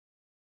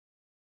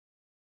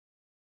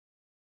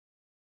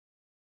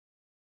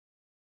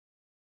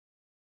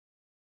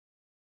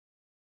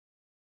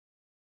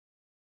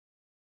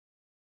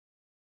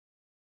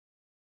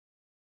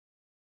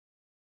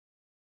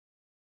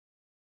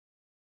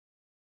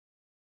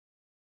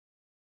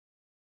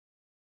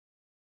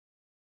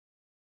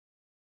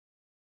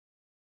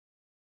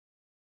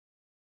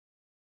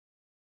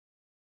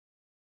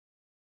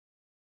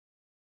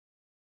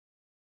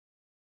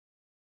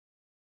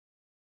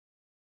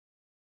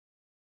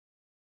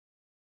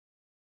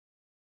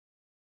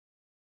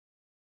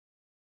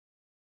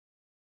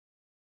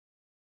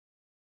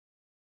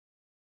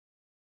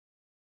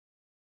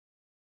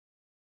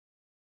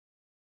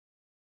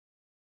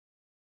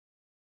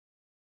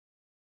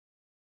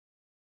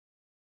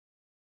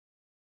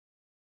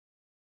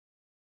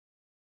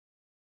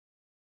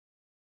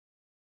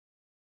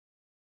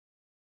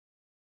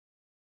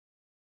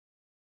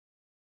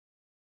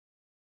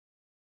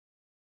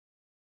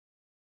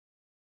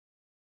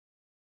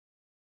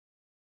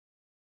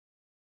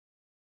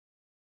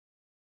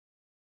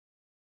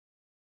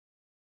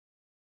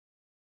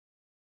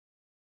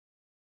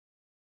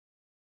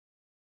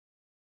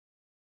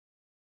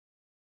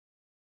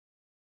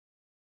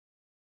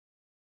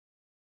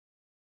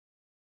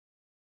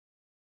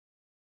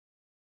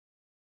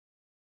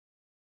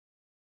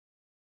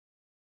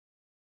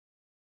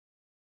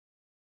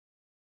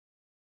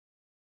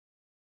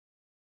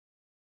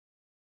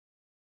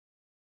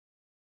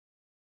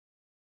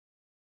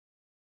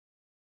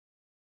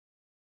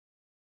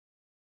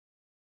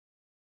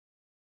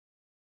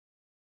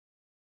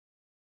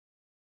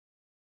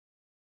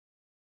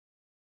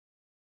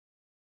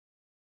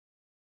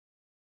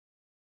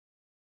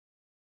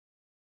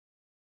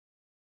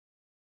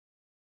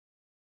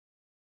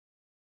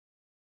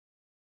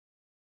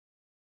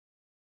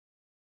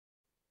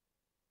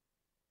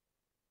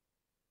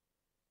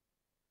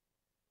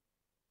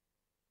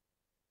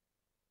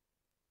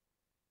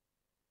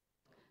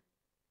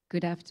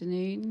Good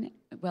afternoon.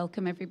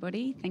 Welcome,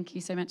 everybody. Thank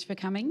you so much for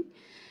coming.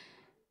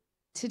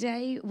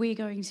 Today, we're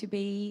going to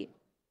be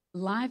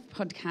live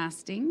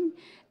podcasting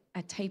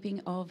a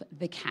taping of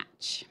The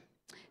Catch.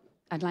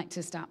 I'd like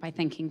to start by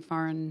thanking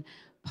Foreign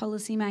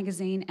Policy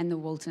Magazine and the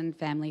Walton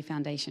Family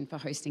Foundation for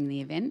hosting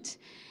the event.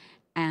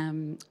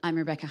 I'm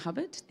Rebecca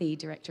Hubbard, the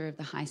Director of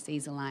the High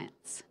Seas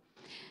Alliance.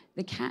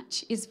 The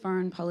Catch is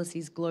Foreign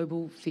Policy's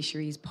global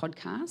fisheries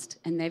podcast,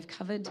 and they've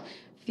covered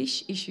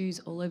fish issues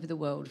all over the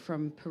world,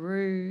 from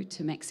Peru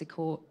to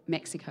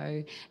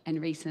Mexico,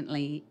 and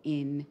recently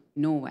in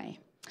Norway.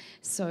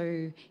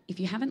 So if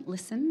you haven't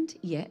listened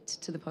yet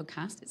to the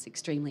podcast, it's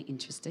extremely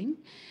interesting.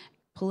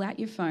 Pull out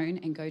your phone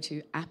and go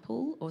to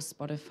Apple or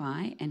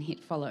Spotify and hit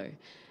follow.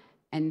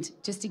 And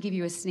just to give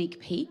you a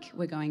sneak peek,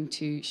 we're going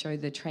to show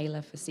the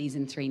trailer for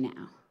season 3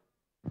 now.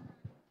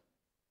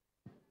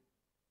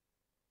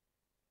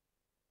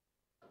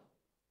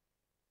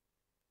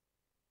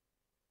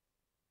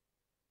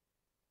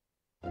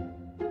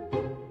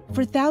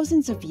 For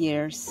thousands of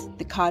years,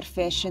 the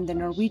codfish in the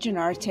Norwegian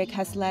Arctic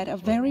has led a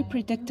very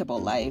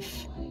predictable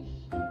life.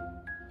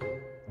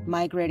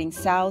 Migrating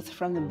south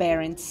from the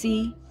Barents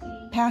Sea,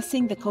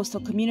 passing the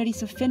coastal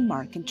communities of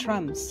Finnmark and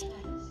Troms,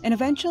 and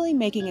eventually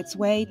making its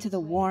way to the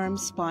warm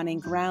spawning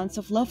grounds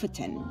of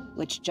Lofoten,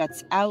 which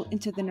juts out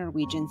into the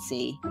Norwegian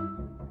Sea.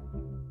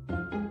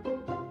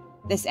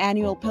 This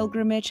annual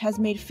pilgrimage has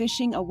made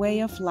fishing a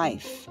way of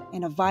life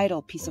and a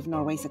vital piece of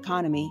Norway's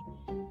economy.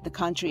 The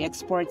country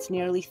exports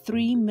nearly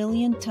 3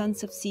 million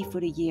tons of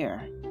seafood a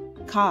year.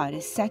 Cod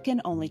is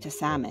second only to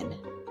salmon.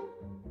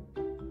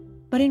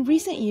 But in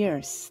recent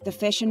years, the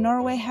fish in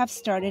Norway have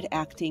started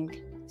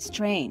acting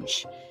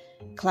strange.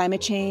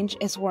 Climate change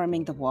is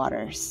warming the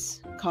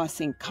waters,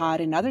 causing cod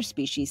and other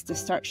species to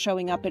start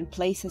showing up in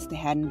places they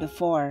hadn't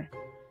before.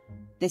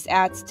 This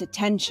adds to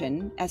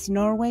tension as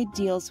Norway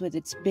deals with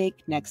its big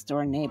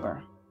next-door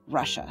neighbor,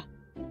 Russia.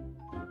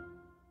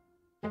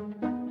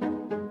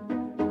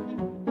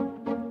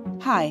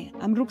 Hi,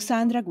 I'm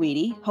Ruxandra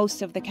Guidi,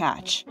 host of The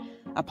Catch,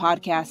 a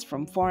podcast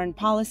from Foreign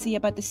Policy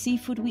about the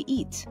seafood we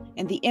eat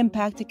and the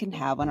impact it can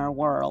have on our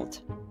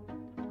world.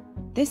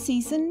 This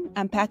season,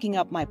 I'm packing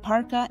up my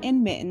parka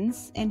and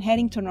mittens and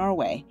heading to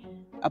Norway,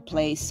 a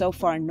place so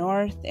far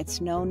north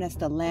it's known as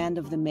the land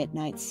of the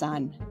midnight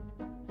sun.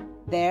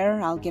 There,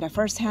 I'll get a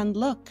first-hand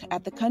look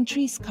at the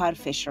country's cod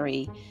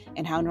fishery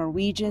and how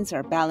Norwegians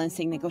are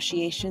balancing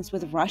negotiations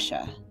with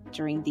Russia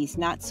during these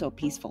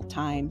not-so-peaceful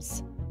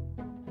times.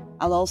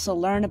 I'll also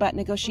learn about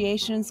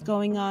negotiations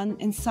going on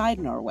inside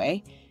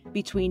Norway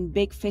between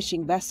big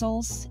fishing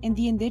vessels and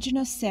the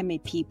indigenous Sami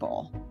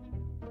people.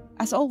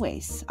 As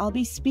always, I'll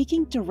be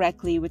speaking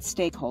directly with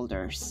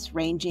stakeholders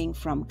ranging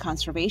from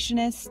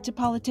conservationists to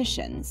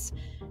politicians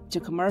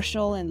to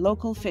commercial and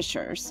local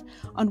fishers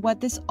on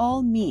what this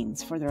all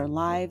means for their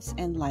lives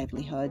and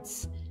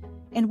livelihoods.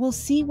 And we'll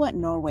see what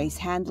Norway's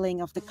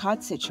handling of the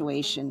cod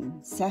situation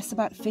says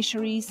about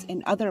fisheries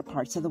in other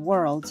parts of the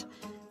world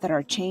that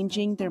are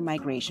changing their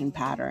migration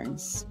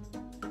patterns.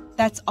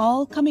 That's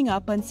all coming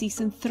up on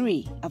Season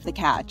 3 of The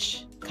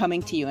Catch,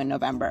 coming to you in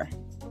November.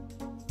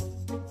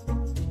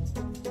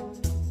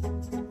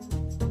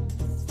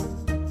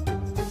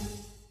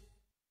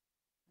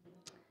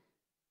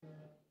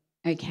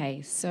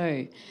 Okay,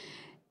 so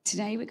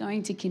today we're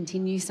going to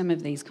continue some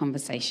of these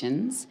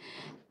conversations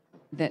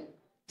that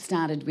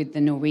started with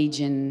the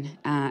Norwegian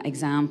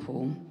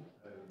example,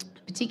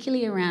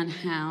 particularly around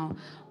how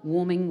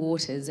warming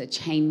waters are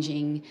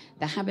changing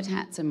the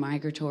habitats and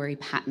migratory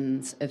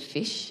patterns of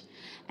fish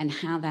and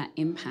how that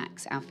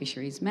impacts our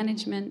fisheries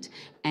management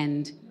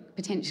and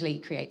potentially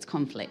creates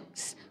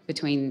conflicts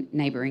between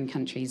neighbouring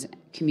countries,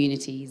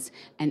 communities,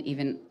 and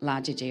even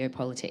larger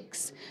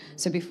geopolitics.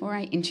 So before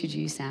I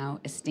introduce our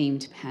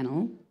esteemed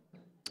panel,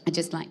 I'd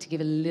just like to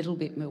give a little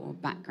bit more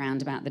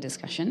background about the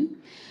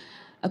discussion.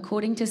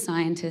 According to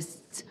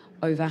scientists,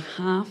 over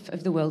half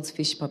of the world's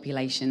fish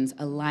populations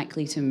are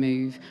likely to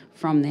move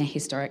from their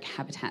historic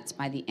habitats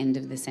by the end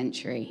of the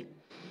century.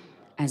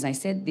 As I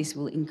said, this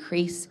will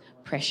increase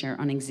pressure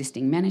on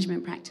existing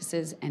management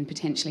practices and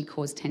potentially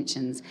cause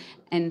tensions.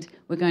 And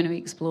we're going to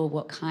explore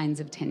what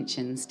kinds of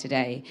tensions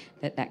today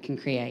that can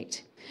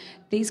create.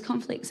 These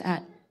conflicts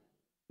are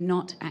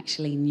not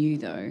actually new,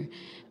 though.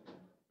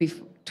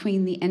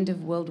 Between the end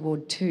of World War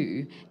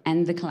II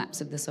and the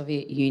collapse of the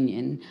Soviet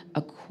Union,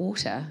 a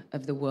quarter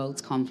of the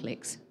world's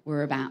conflicts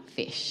were about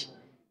fish.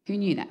 Who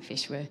knew that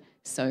fish were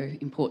so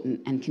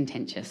important and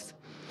contentious?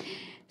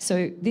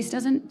 So this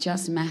doesn't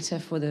just matter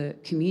for the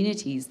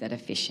communities that are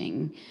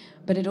fishing,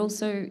 but it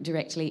also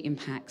directly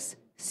impacts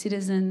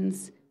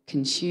citizens,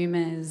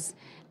 consumers,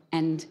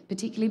 and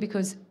particularly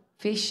because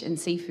fish and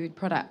seafood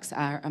products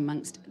are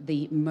amongst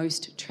the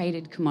most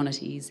traded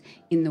commodities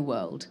in the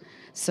world.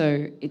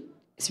 So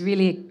it's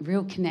really a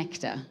real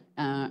connector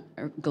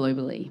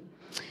globally.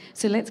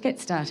 So let's get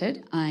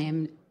started. I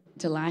am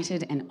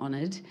delighted and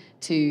honoured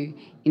to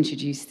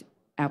introduce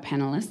our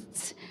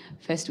panellists.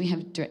 First, we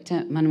have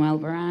Director Manuel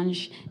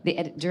Barange,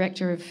 the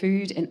Director of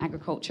Food and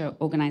Agriculture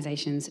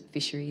Organisation's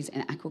Fisheries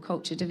and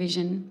Aquaculture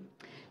Division.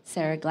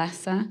 Sarah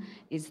Glasser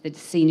is the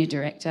Senior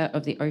Director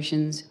of the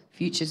Oceans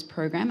Futures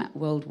Program at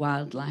World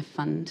Wildlife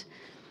Fund.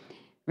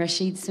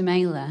 Rashid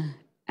Sumaila,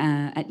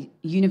 at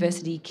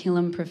University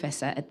Killam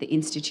Professor at the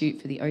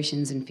Institute for the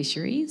Oceans and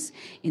Fisheries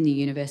in the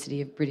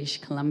University of British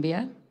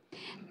Columbia.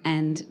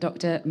 And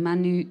Dr.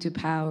 Manu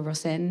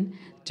Tupau-Rosen,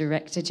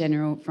 Director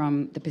General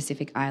from the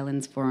Pacific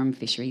Islands Forum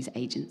Fisheries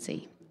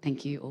Agency.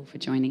 Thank you all for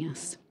joining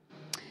us.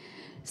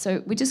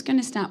 So we're just going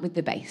to start with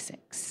the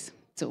basics.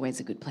 It's always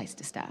a good place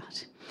to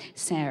start.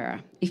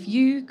 Sarah, if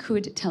you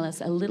could tell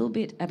us a little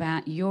bit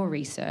about your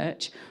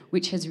research,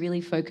 which has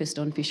really focused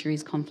on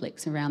fisheries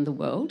conflicts around the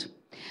world.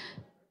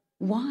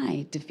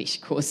 Why do fish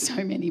cause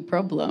so many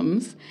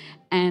problems,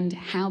 and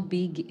how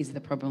big is the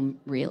problem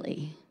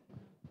really?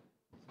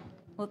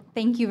 Well,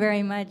 thank you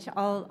very much.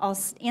 I'll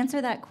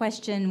answer that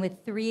question with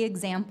 3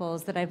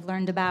 examples that I've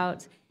learned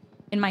about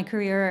in my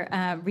career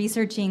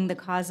researching the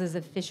causes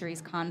of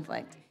fisheries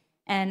conflict.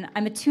 And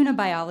I'm a tuna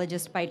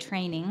biologist by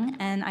training,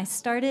 and I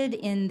started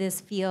in this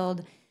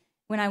field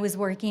when I was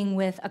working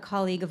with a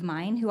colleague of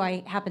mine who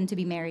I happen to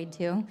be married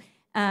to.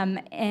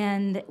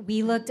 And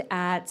we looked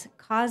at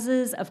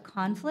causes of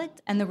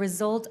conflict and the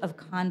result of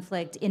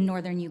conflict in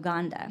northern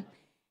Uganda.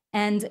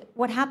 And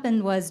what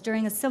happened was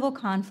during a civil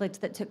conflict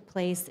that took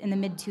place in the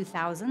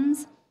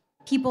mid-2000s,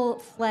 people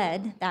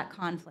fled that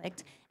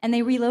conflict and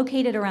they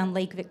relocated around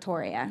Lake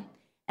Victoria.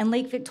 And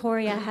Lake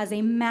Victoria has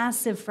a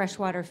massive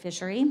freshwater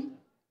fishery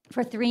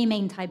for 3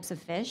 main types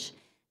of fish: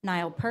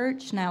 Nile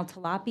perch, Nile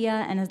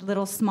tilapia, and a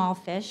little small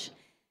fish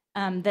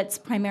that's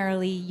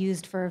primarily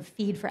used for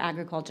feed for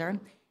agriculture.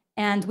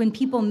 And when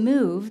people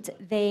moved,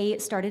 they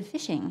started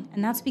fishing.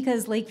 And that's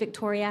because Lake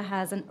Victoria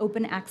has an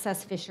open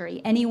access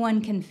fishery.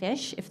 Anyone can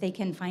fish if they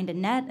can find a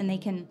net, and they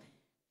can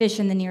fish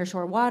in the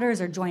nearshore waters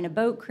or join a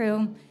boat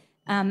crew.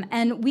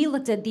 And we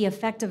looked at the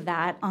effect of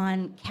that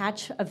on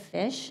catch of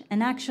fish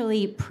and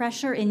actually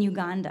pressure in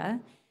Uganda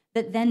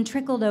that then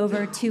trickled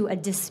over to a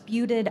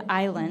disputed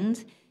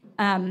island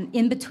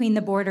in between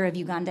the border of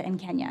Uganda and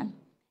Kenya.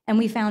 And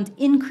we found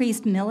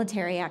increased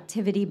military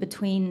activity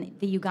between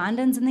the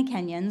Ugandans and the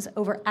Kenyans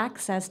over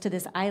access to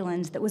this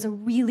island that was a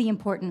really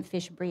important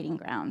fish breeding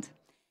ground.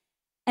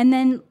 And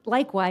then,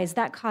 likewise,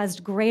 that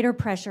caused greater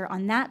pressure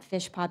on that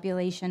fish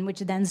population, which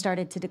then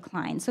started to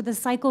decline. So the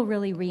cycle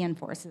really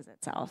reinforces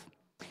itself.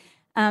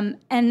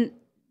 And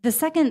the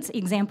second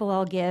example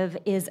I'll give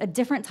is a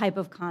different type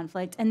of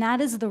conflict, and that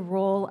is the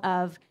role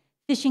of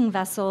fishing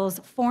vessels,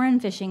 foreign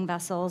fishing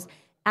vessels,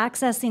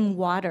 accessing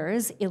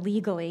waters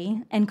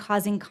illegally and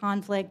causing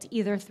conflict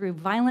either through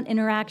violent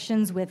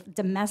interactions with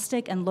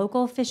domestic and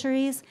local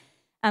fisheries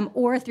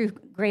or through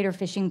greater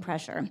fishing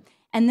pressure.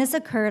 And this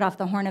occurred off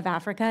the Horn of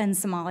Africa in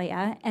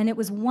Somalia, and it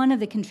was one of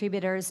the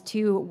contributors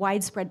to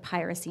widespread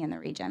piracy in the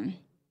region.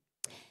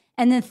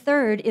 And the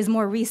third is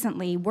more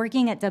recently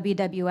working at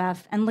WWF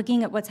and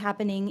looking at what's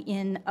happening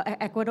in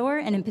Ecuador,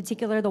 and in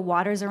particular the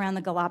waters around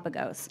the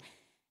Galapagos.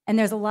 And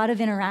there's a lot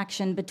of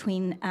interaction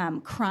between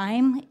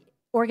crime,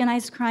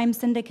 organized crime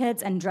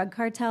syndicates and drug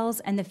cartels,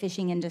 and the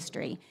fishing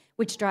industry,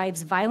 which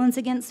drives violence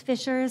against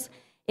fishers.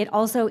 It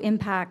also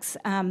impacts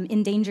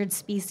endangered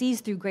species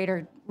through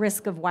greater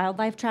risk of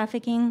wildlife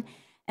trafficking.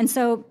 And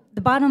so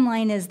the bottom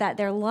line is that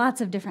there are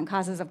lots of different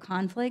causes of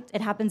conflict.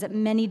 It happens at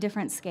many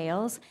different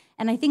scales.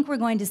 And I think we're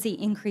going to see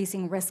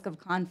increasing risk of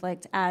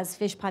conflict as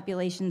fish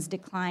populations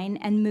decline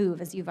and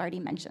move, as you've already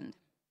mentioned.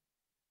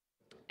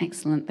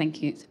 Excellent,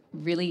 thank you. It's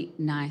really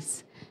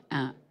nice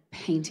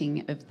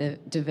painting of the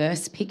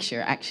diverse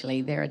picture,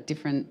 actually. There are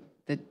different,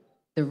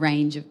 the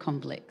range of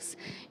conflicts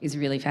is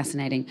really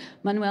fascinating.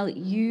 Manuel,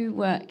 you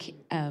work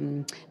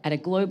at a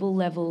global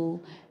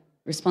level,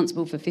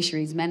 responsible for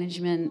fisheries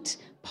management,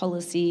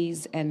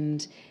 policies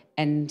and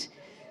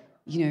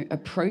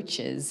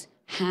approaches.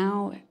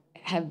 How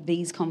have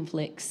these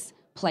conflicts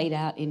played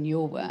out in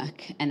your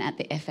work and at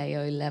the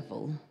FAO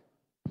level?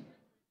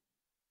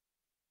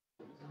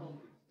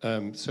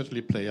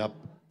 Certainly play up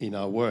in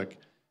our work,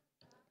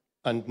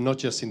 and not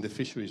just in the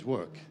fisheries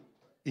work,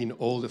 in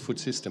all the food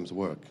systems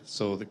work.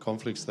 So the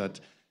conflicts that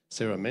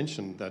Sarah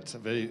mentioned,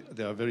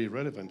 they are very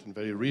relevant and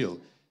very real.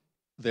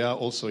 They are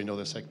also in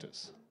other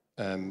sectors.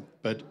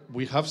 But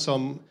we have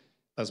some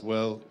as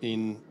well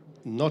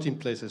not in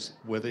places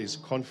where there is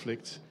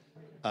conflict,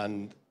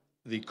 and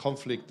the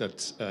conflict that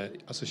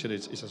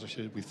is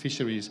associated with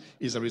fisheries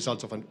is a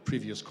result of a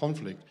previous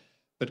conflict,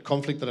 but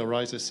conflict that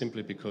arises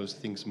simply because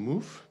things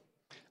move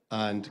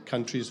and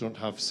countries don't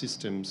have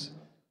systems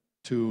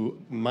to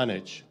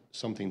manage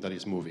something that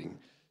is moving.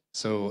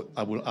 So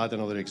I will add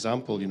another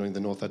example, in the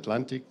North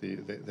Atlantic,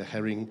 the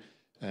herring,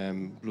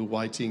 blue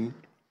whiting,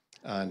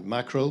 and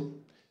mackerel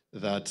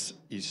that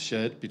is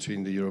shared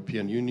between the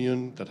European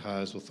Union, that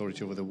has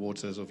authority over the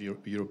waters of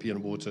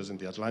European waters in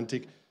the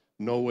Atlantic,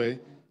 Norway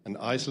and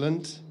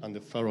Iceland and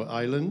the Faroe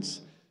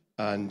Islands,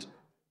 and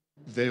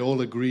they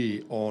all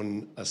agree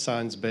on a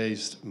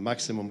science-based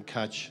maximum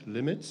catch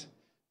limit,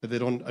 but they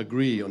don't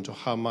agree on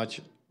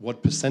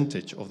what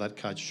percentage of that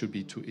catch should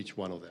be to each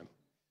one of them.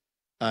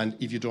 And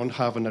if you don't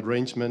have an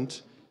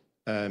arrangement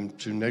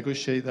to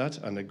negotiate that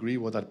and agree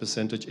what that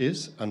percentage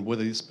is, and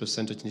whether this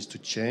percentage needs to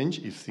change.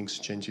 If things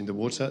change in the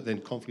water,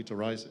 then conflict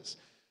arises.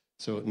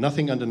 So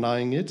nothing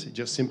underlying it, it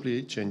just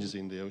simply changes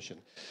in the ocean.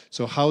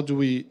 So how do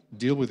we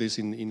deal with this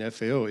in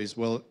FAO is,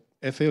 well,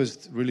 FAO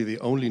is really the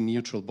only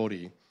neutral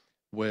body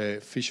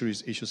where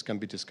fisheries issues can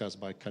be discussed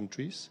by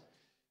countries.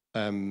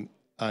 And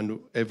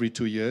every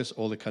 2 years,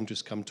 all the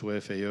countries come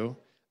to FAO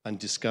and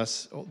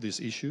discuss all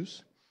these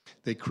issues.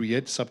 They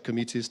create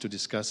subcommittees to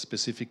discuss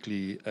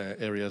specifically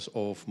areas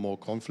of more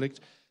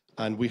conflict.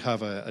 And we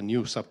have a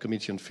new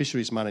subcommittee on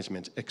fisheries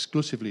management,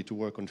 exclusively to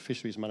work on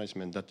fisheries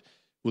management, that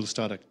will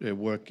start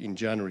work in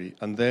January.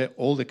 And there,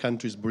 all the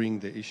countries bring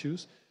the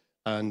issues,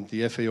 and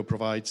the FAO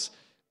provides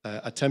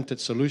attempted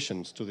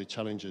solutions to the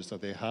challenges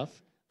that they have,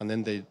 and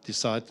then they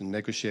decide and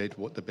negotiate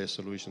what the best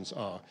solutions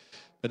are.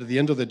 But at the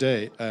end of the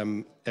day,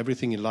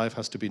 everything in life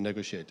has to be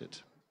negotiated,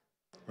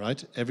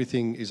 right?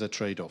 Everything is a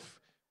trade-off,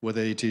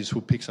 whether it is who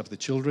picks up the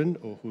children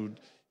or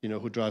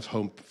who drives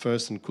home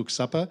first and cooks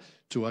supper,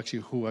 to actually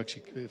who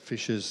actually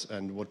fishes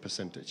and what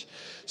percentage.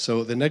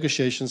 So the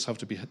negotiations have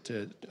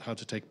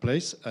to take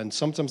place, and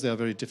sometimes they are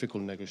very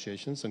difficult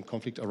negotiations, and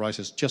conflict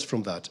arises just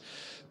from that.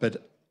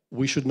 But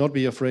we should not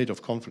be afraid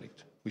of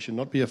conflict. We should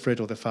not be afraid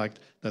of the fact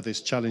that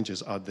these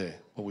challenges are there.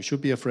 What we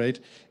should be afraid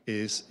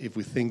is if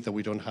we think that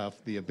we don't have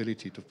the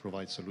ability to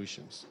provide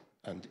solutions.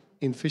 And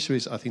in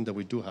fisheries, I think that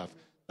we do have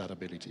that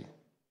ability.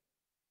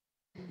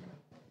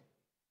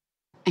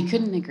 I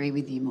couldn't agree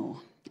with you more.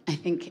 I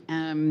think,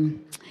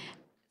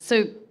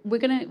 so we're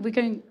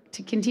going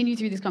to continue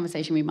through this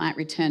conversation. We might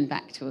return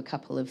back to a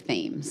couple of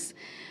themes.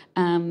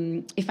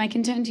 If I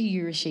can turn to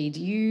you, Rashid,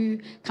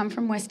 you come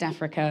from West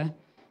Africa,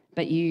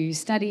 but you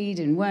studied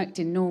and worked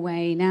in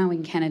Norway, now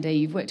in Canada.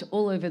 You've worked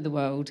all over the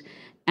world.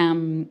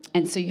 And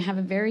so you have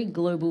a very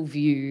global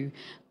view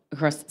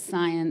across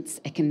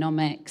science,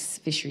 economics,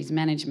 fisheries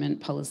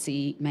management,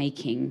 policy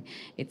making.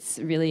 It's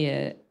really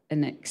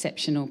an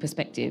exceptional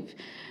perspective.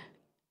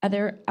 Are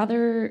there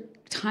other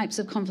types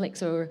of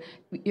conflicts, or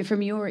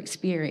from your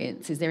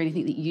experience, is there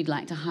anything that you'd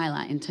like to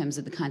highlight in terms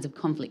of the kinds of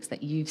conflicts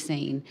that you've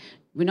seen?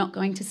 We're not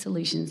going to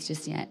solutions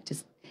just yet,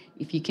 just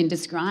if you can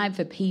describe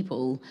for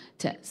people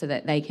so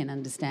that they can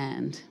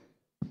understand.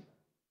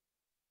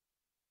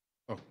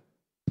 Oh,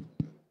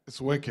 it's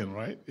working,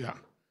 right? Yeah.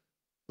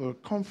 So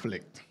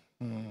conflict.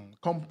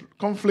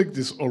 Conflict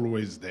is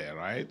always there,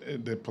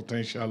 right? The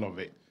potential of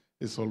it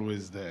is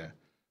always there.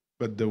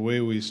 But the way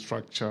we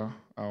structure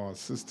our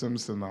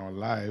systems and our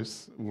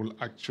lives will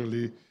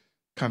actually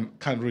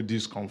can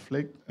reduce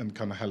conflict and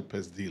can help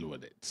us deal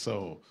with it.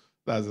 So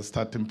that's a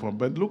starting point.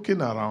 But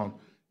looking around,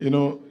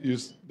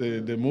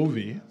 the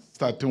movie,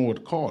 starting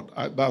with cod,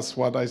 that's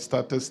what I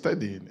started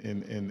studying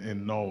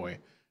in Norway.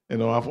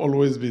 I've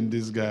always been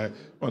this guy.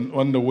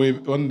 When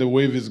the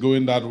wave is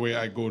going that way,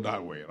 I go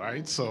that way,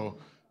 right? So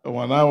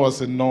when I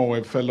was in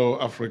Norway, fellow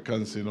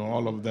Africans,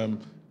 all of them,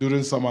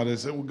 during summer, they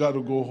said, we got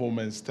to go home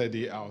and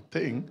study our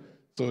thing.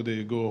 So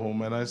they go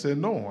home, and I said,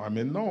 no, I'm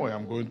in Norway.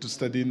 I'm going to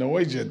study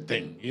Norwegian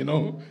thing,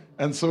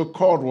 And so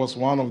cod was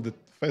one of the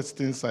first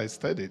things I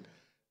studied.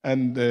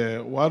 And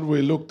what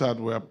we looked at,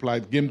 we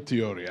applied game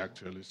theory,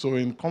 actually. So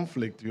in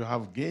conflict, you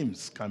have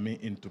games coming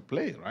into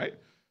play, right?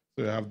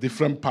 So you have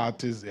different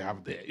parties, they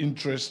have their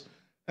interests.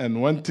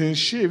 And when things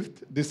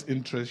shift, this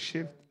interest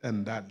shift,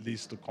 and that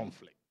leads to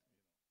conflict.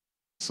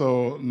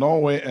 So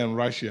Norway and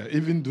Russia,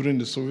 even during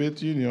the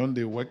Soviet Union,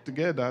 they worked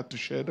together to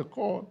share the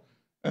cod,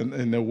 and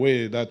in a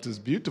way that is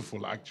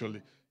beautiful,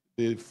 actually.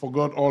 They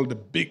forgot all the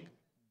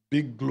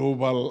big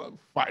global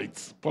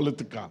fights,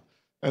 political,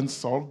 and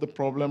solved the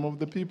problem of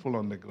the people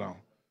on the ground.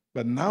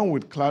 But now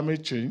with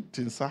climate change,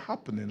 things are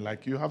happening,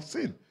 like you have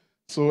seen.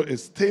 So a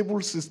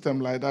stable system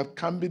like that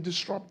can be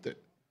disrupted.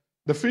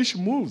 The fish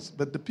moves,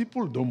 but the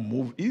people don't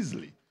move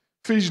easily.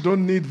 Fish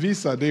don't need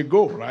visa, they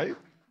go, right?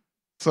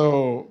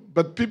 So,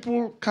 but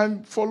people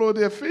can follow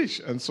their fish,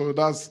 and so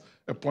that's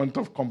a point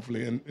of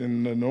conflict.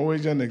 And the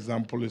Norwegian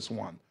example is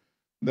one.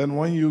 Then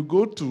when you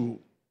go to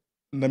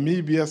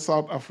Namibia,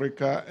 South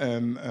Africa,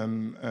 and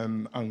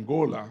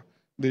Angola,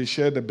 they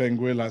share the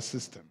Benguela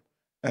system,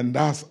 and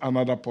that's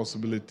another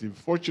possibility.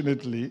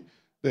 Fortunately,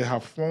 they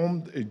have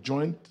formed a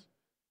joint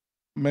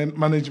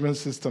management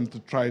system to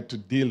try to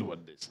deal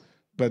with this.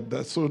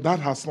 But so that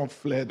has not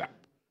flared up,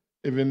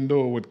 even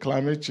though with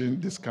climate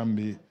change, this can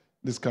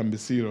be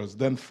serious.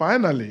 Then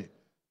finally,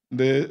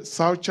 the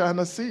South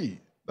China Sea.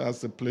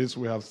 That's the place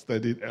we have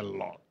studied a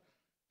lot.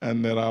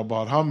 And there are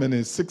about how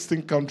many?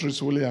 16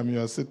 countries, William,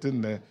 you are sitting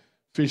there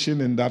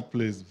fishing in that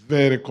place.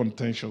 Very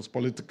contentious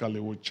politically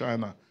with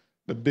China,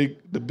 the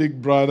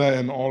big brother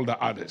and all the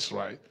others,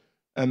 right?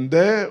 And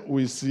there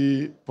we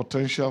see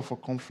potential for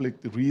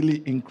conflict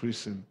really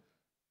increasing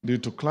due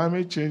to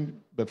climate change,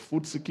 but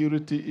food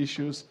security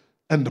issues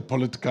and the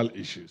political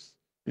issues.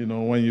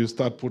 When you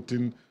start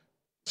putting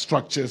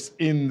structures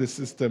in the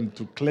system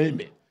to claim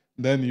it,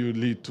 then you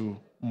lead to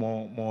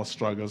more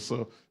struggles.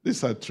 So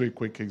these are 3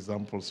 quick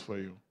examples for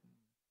you.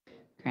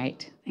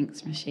 Great,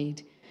 thanks,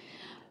 Rashid.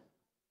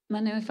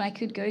 Manu, if I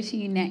could go to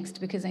you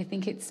next, because I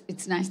think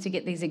it's nice to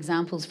get these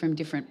examples from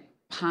different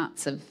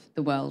parts of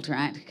the world,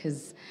 right?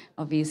 Because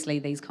obviously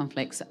these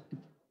conflicts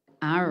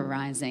are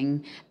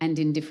arising and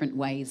in different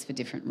ways for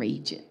different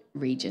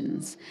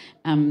regions.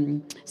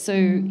 So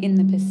in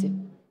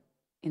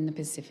the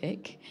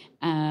Pacific,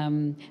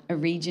 a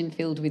region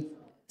filled with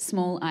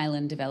small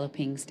island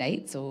developing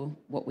states, or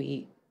what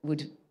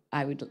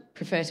I would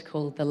prefer to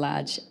call the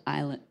large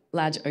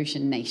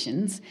ocean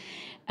nations.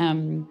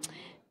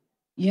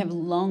 You have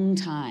long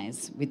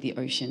ties with the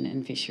ocean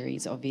and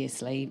fisheries,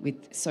 obviously,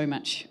 with so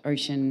much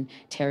ocean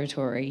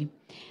territory.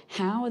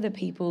 How are the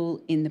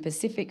people in the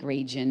Pacific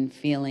region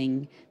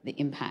feeling the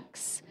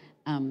impacts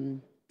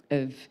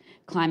of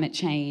climate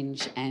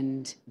change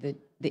and the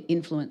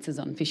influences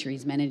on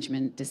fisheries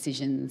management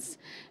decisions?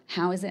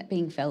 How is that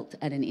being felt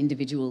at an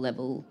individual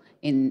level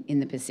in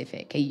the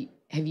Pacific?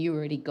 Have you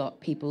already got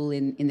people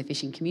in the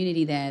fishing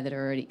community there that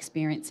are already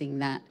experiencing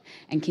that?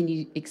 And can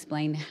you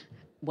explain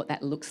what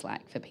that looks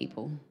like for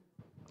people?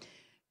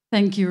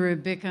 Thank you,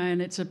 Rebecca,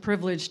 and it's a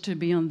privilege to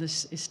be on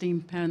this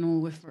esteemed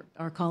panel with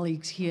our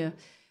colleagues here.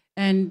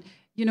 And,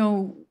 you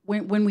know,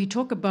 when we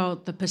talk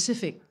about the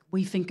Pacific,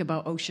 we think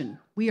about ocean.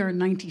 We are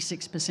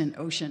 96%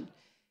 ocean.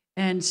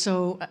 And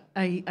so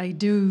I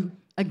do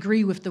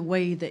agree with the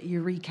way that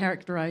you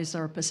recharacterize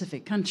our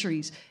Pacific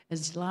countries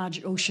as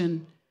large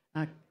ocean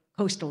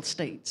coastal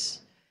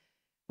states.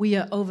 We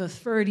are over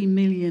 30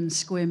 million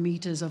square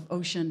meters of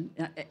ocean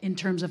in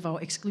terms of our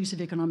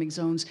exclusive economic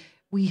zones.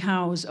 We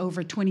house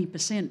over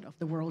 20% of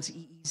the world's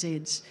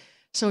EEZs.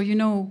 So, you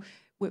know,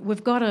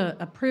 we've got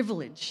a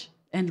privilege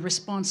and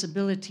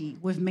responsibility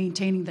with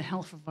maintaining the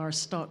health of our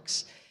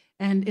stocks.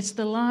 And it's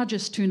the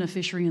largest tuna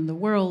fishery in the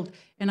world.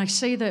 And I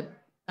say that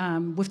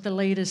with the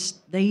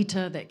latest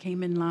data that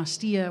came in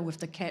last year with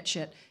the catch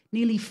at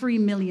nearly 3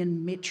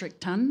 million metric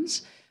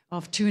tons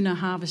of tuna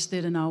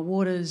harvested in our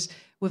waters,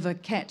 with a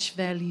catch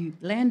value,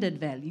 landed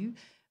value,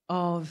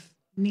 of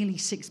nearly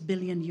 $6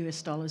 billion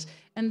US.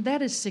 And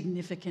that is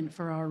significant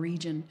for our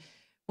region.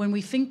 When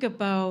we think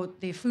about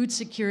their food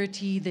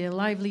security, their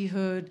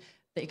livelihood,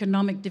 the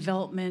economic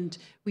development,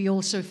 we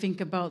also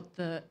think about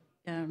the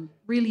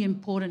really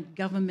important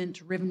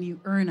government revenue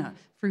earner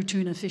through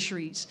tuna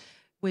fisheries,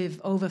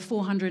 with over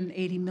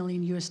 $480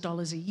 million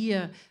US a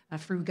year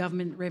through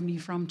government revenue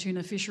from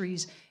tuna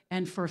fisheries.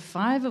 And for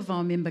 5 of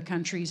our member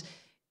countries,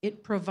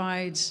 it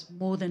provides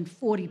more than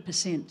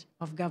 40%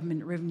 of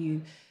government revenue.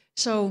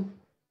 So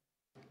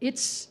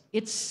it's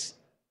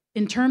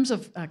in terms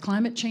of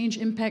climate change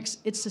impacts,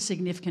 it's a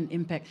significant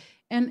impact.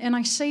 And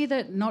I say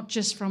that not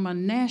just from a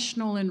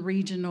national and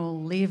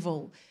regional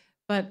level,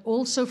 but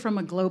also from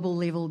a global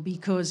level,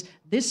 because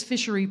this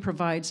fishery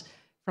provides,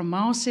 from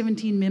our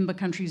 17 member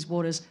countries'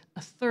 waters,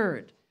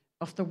 1/3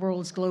 of the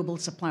world's global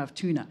supply of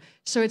tuna.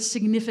 So it's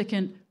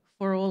significant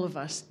for all of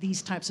us,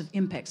 these types of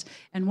impacts.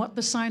 And what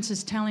the science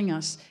is telling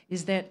us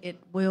is that it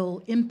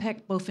will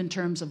impact both in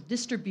terms of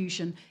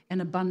distribution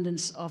and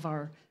abundance of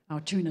our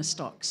tuna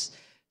stocks.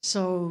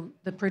 So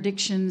the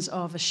predictions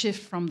of a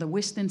shift from the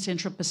Western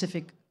Central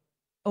Pacific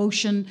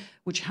Ocean,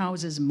 which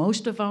houses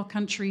most of our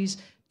countries,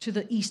 to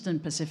the Eastern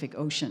Pacific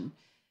Ocean.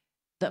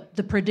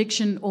 The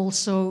prediction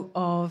also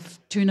of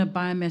tuna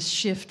biomass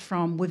shift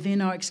from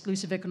within our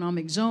exclusive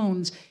economic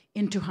zones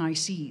into high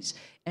seas.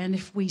 And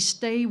if we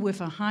stay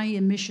with a high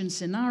emission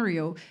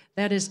scenario,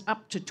 that is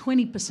up to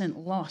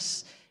 20%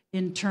 loss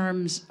in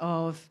terms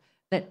of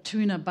that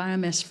tuna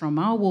biomass from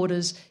our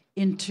waters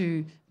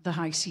into the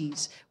high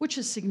seas, which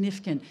is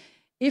significant.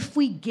 If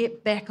we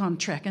get back on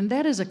track, and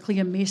that is a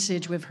clear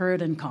message we've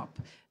heard in COP,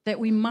 that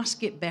we must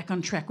get back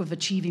on track with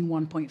achieving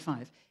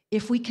 1.5.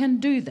 If we can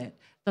do that,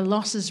 the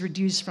loss is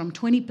reduced from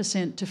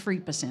 20% to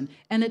 3%,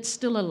 and it's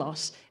still a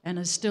loss and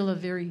is still a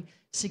very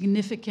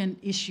significant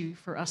issue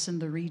for us in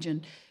the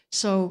region.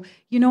 So,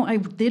 you know, I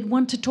did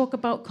want to talk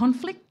about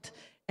conflict,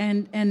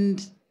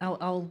 and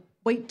I'll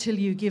wait till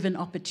you give an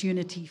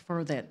opportunity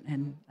for that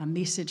and a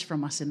message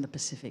from us in the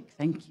Pacific.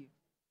 Thank you.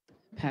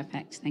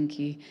 Perfect, thank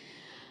you.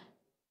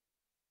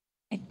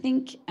 I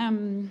think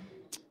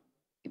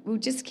we'll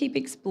just keep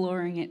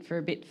exploring it for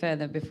a bit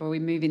further before we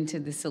move into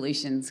the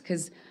solutions,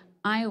 because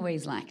I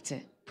always like to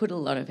put a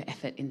lot of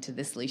effort into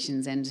the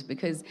solutions end,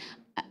 because,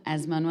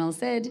 as Manuel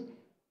said,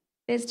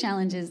 there's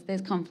challenges,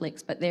 there's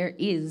conflicts, but there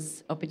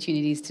is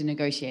opportunities to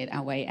negotiate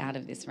our way out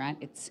of this, right?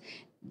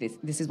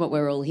 This is what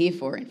we're all here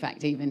for, in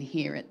fact, even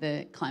here at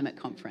the climate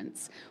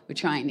conference. We're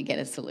trying to get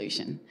a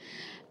solution.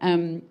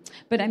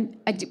 But I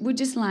would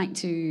just like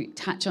to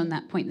touch on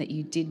that point that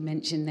you did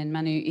mention then,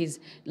 Manu, is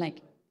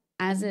like,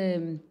 as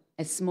a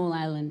small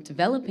island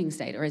developing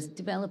state, or as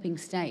developing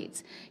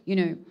states, you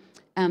know,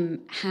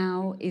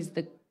 how is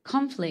the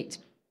conflict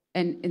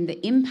and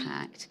the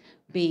impact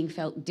being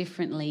felt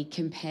differently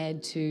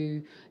compared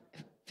to,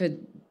 for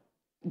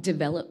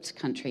developed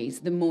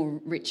countries, the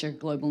more richer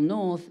global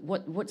north?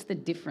 What's the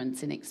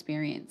difference in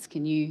experience?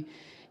 Can you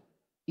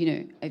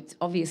know, it's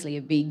obviously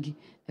a big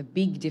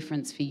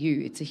difference for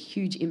you. It's a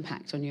huge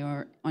impact on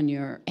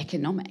your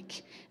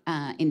economic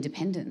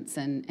independence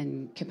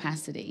and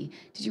capacity.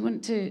 Did you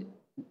want to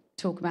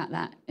talk about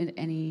that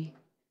any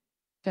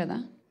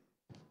further?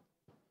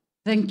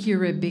 Thank you,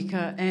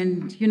 Rebecca.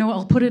 And, you know,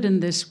 I'll put it in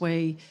this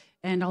way,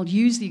 and I'll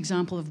use the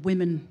example of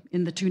women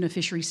in the tuna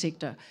fishery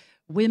sector.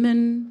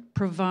 Women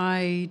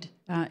provide,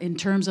 in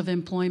terms of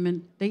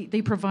employment,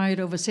 they provide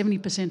over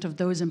 70% of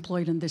those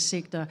employed in this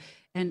sector.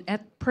 And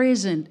at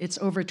present, it's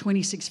over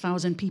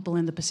 26,000 people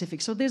in the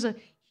Pacific. So there's a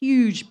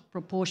huge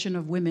proportion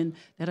of women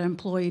that are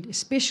employed,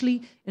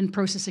 especially in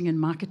processing and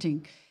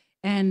marketing.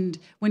 And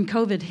when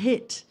COVID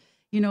hit,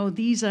 you know,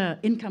 these are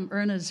income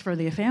earners for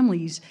their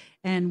families.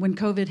 And when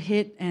COVID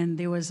hit and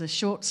there was a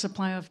short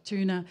supply of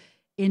tuna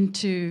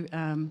into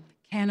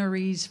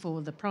canneries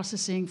for the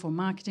processing, for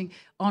marketing,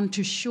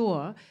 onto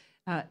shore,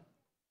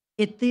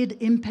 it did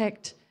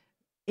impact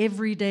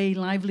everyday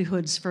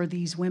livelihoods for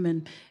these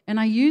women. And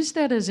I use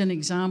that as an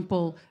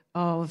example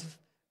of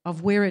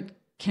where it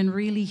can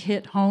really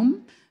hit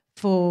home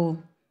for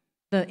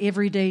the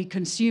everyday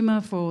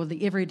consumer, for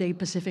the everyday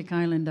Pacific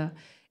Islander.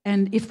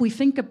 And if we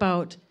think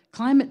about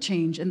climate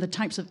change and the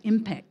types of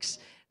impacts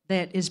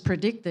that is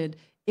predicted,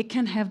 it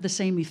can have the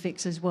same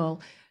effects as well.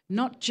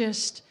 Not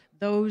just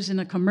those in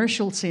a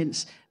commercial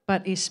sense,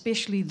 but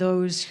especially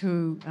those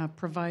who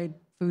provide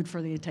food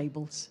for their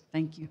tables.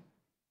 Thank you.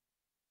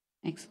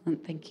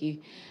 Excellent, thank you.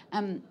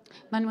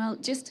 Manuel,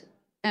 just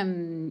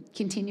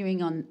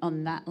continuing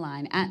on that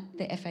line, at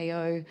the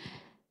FAO,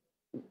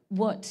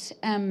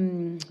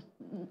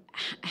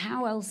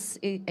 how else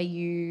are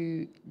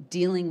you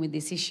dealing with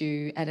this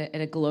issue at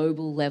a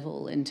global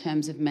level in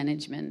terms of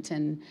management,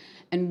 and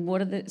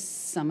what are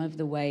some of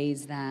the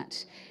ways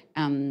that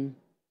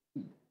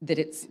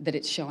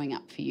it's showing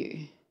up for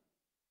you?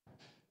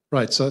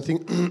 Right, so I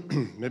think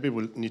maybe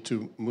we'll need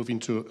to move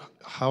into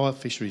how are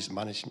fisheries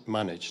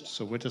managed.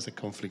 So where does the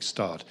conflict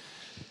start?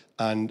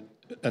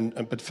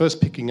 But first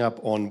picking up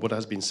on what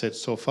has been said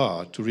so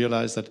far, to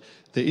realize that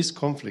there is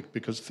conflict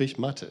because fish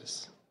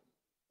matters,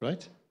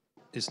 right?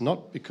 It's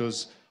not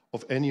because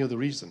of any other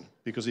reason,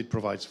 because it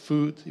provides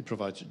food, it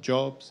provides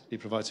jobs, it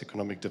provides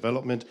economic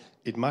development,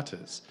 it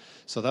matters.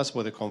 So that's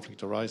where the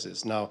conflict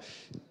arises. Now,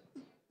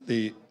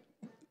 the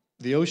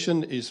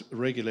ocean is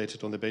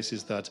regulated on the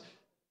basis that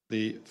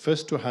the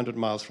first 200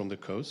 miles from the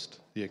coast,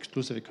 the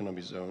exclusive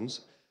economic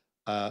zones,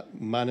 are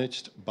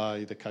managed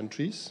by the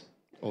countries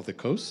of the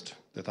coast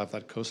that have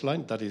that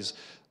coastline. That is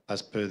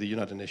as per the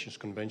United Nations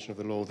Convention of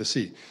the Law of the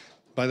Sea.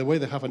 By the way,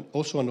 they have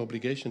also an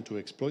obligation to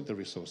exploit the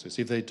resources.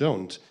 If they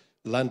don't,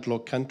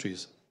 landlocked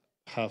countries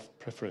have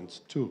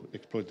preference to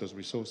exploit those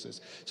resources.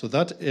 So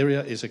that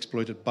area is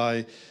exploited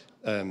by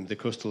the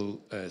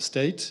coastal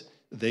state.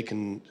 They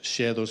can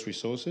share those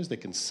resources. They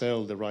can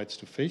sell the rights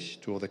to fish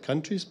to other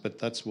countries, but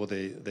that's what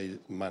they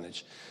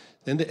manage.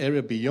 Then the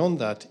area beyond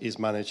that is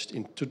managed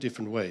in two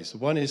different ways.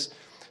 One is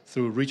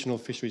through regional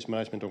fisheries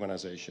management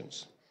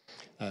organizations.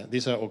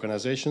 These are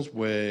organizations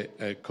where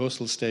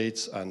coastal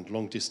states and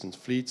long-distance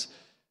fleets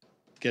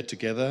get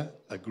together,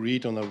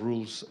 agreed on the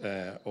rules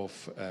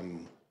of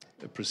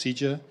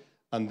procedure,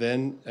 and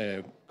then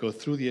go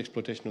through the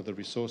exploitation of the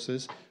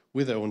resources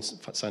with their own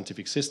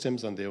scientific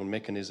systems and their own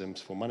mechanisms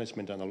for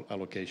management and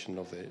allocation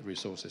of the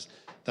resources.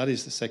 That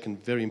is the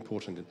second, very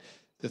important.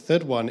 The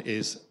third one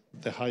is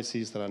the high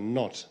seas that are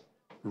not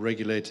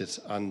regulated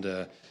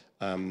under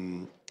a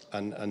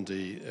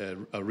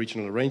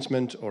regional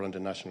arrangement or under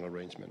national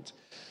arrangement.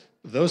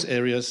 Those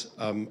areas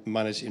are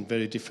managed in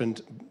very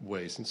different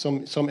ways.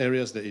 In some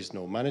areas there is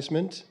no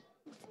management.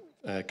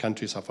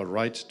 Countries have a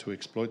right to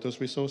exploit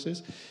those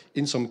resources.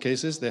 In some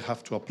cases, they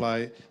have to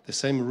apply the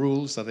same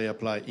rules that they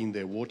apply in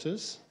their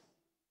waters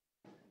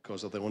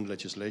because of their own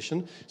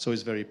legislation, so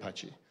it's very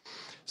patchy.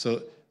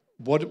 So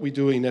what we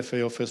do in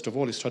FAO, first of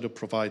all, is try to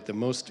provide the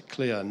most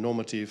clear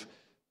normative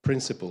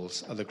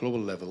principles at the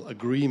global level,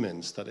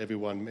 agreements that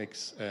everyone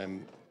makes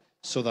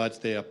so that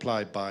they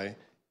apply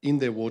in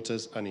their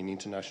waters and in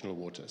international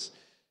waters.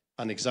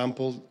 An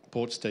example,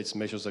 Port States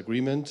Measures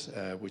Agreement,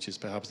 which is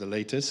perhaps the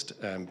latest,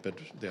 but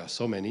there are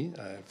so many.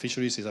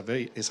 Fisheries is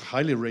a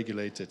highly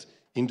regulated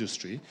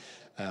industry.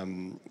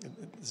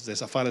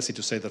 There's a fallacy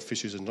to say that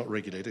fisheries is not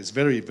regulated. It's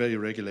very, very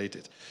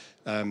regulated.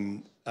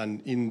 And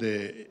in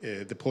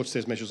the Port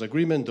States Measures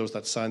Agreement, those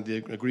that signed the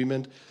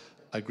agreement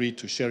agreed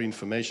to share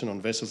information on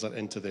vessels that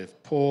enter their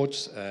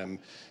ports,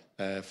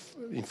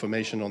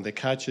 information on their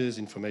catches,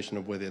 information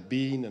of where they've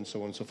been, and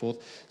so on and so forth.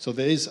 So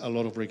there is a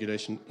lot of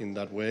regulation in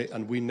that way,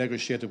 and we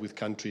negotiated with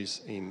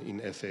countries in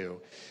FAO.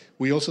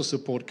 We also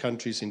support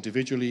countries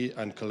individually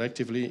and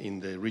collectively in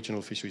the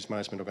regional fisheries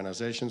management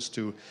organizations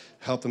to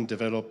help them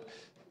develop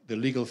the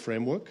legal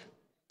framework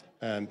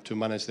to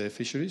manage their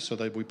fisheries so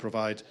that we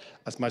provide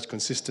as much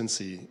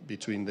consistency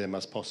between them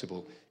as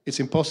possible.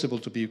 It's impossible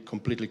to be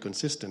completely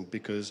consistent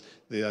because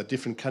there are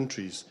different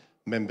countries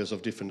members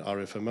of different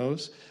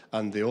RFMOs,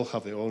 and they all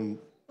have their own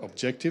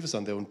objectives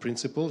and their own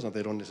principles, and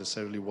they don't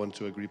necessarily want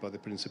to agree by the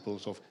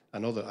principles of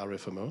another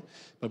RFMO,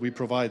 but we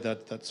provide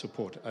that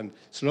support. And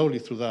slowly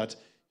through that,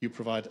 you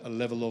provide a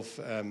level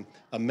of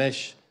a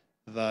mesh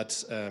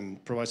that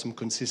provides some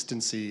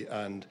consistency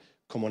and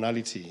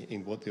commonality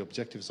in what the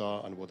objectives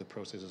are and what the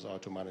processes are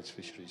to manage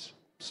fisheries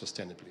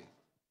sustainably.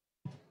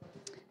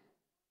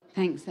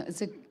 Thanks. That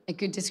was a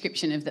good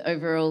description of the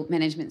overall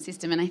management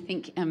system. And I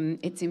think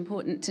it's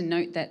important to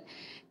note that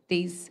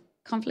these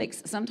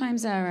conflicts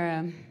sometimes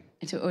are,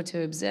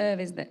 to observe,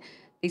 is that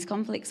these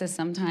conflicts are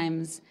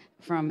sometimes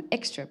from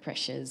extra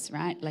pressures,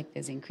 right? Like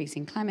there's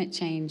increasing climate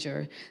change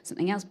or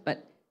something else.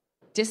 But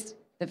just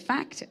the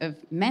fact of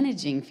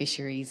managing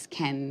fisheries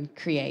can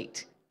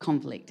create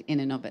conflict in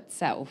and of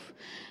itself.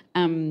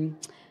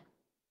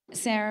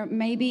 Sarah,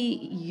 maybe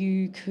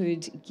you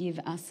could give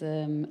us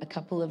a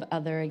couple of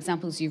other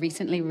examples. You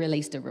recently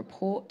released a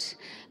report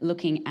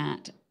looking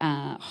at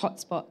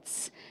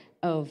hotspots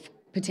of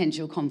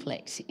potential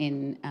conflict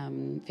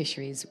in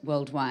fisheries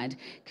worldwide.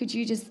 Could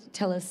you just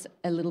tell us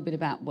a little bit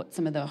about what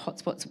some of the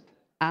hotspots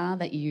are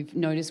that you've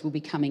noticed will be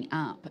coming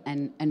up,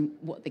 and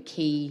what the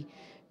key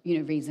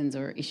reasons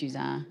or issues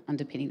are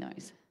underpinning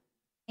those?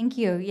 Thank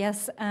you.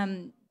 Yes.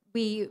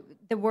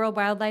 The World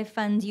Wildlife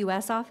Fund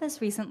U.S.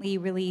 office recently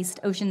released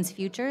Oceans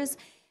Futures,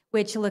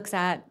 which looks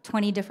at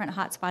 20 different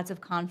hotspots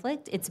of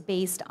conflict. It's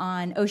based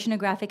on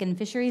oceanographic and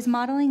fisheries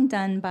modeling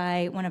done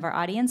by one of our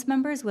audience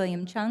members,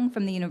 William Chung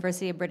from the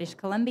University of British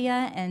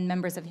Columbia, and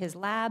members of his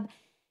lab.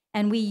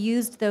 And we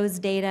used those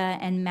data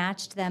and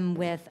matched them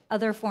with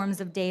other forms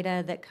of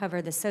data that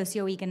cover the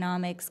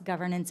socioeconomics,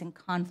 governance, and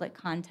conflict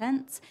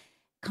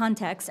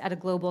context at a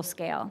global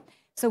scale.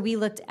 So we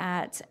looked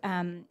at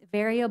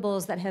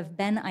variables that have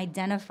been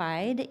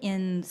identified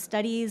in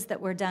studies that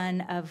were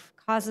done of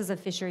causes of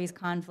fisheries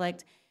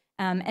conflict.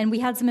 And we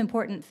had some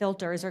important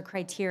filters or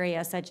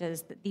criteria, such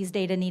as that these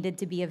data needed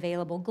to be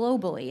available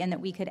globally and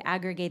that we could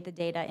aggregate the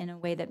data in a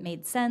way that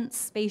made sense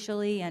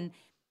spatially and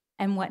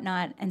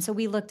whatnot. And so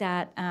we looked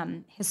at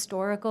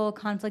historical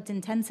conflict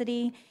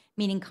intensity,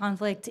 meaning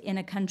conflict in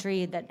a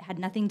country that had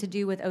nothing to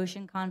do with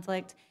ocean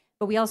conflict.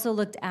 But we also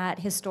looked at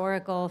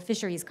historical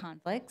fisheries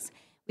conflicts.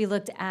 We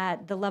looked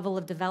at the level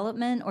of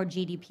development or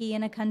GDP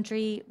in a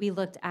country. We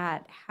looked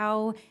at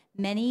how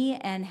many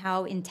and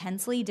how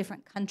intensely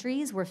different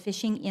countries were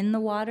fishing in the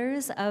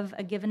waters of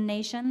a given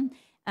nation.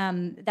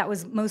 That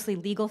was mostly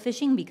legal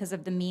fishing because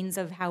of the means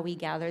of how we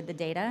gathered the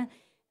data.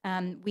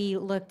 We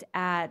looked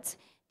at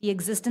the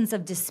existence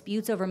of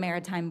disputes over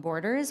maritime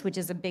borders, which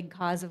is a big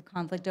cause of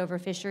conflict over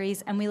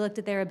fisheries, and we looked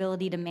at their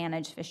ability to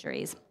manage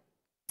fisheries.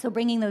 So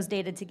bringing those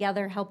data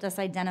together helped us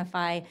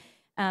identify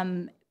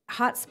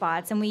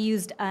hotspots, and we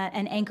used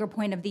an anchor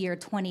point of the year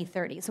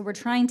 2030. So we're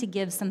trying to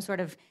give some sort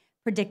of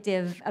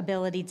predictive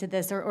ability to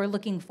this, or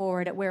looking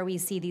forward at where we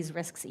see these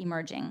risks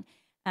emerging.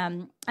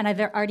 And I've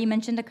already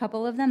mentioned a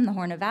couple of them: the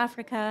Horn of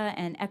Africa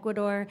and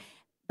Ecuador.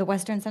 The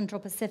Western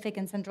Central Pacific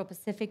and Central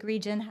Pacific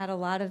region had a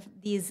lot of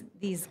these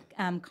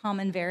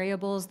common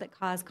variables that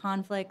cause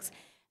conflicts.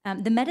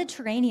 The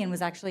Mediterranean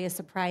was actually a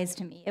surprise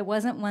to me. It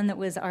wasn't one that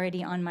was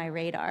already on my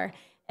radar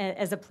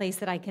as a place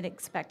that I could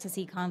expect to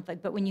see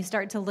conflict. But when you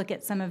start to look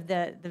at some of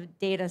the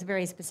data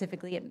very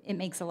specifically, it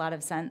makes a lot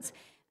of sense.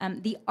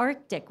 The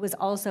Arctic was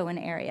also an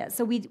area.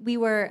 So we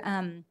were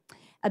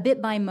a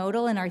bit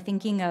bimodal in our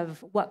thinking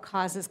of what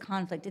causes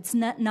conflict. It's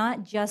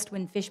not just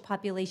when fish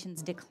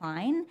populations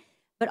decline,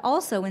 but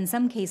also in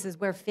some cases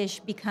where fish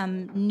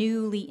become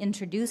newly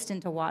introduced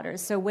into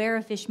waters. So where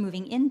are fish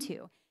moving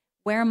into?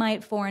 Where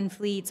might foreign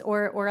fleets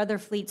or other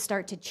fleets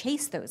start to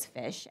chase those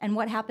fish? And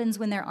what happens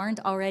when there aren't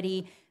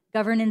already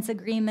governance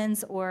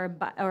agreements or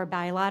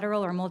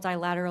bilateral or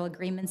multilateral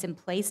agreements in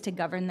place to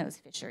govern those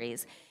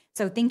fisheries?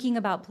 So thinking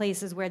about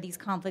places where these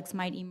conflicts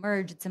might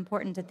emerge, it's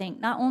important to think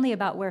not only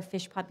about where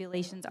fish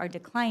populations are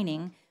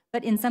declining,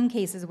 but in some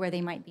cases where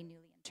they might be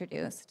newly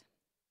introduced.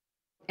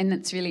 And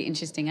that's really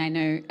interesting. I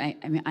know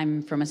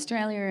I'm from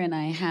Australia, and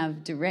I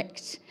have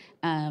direct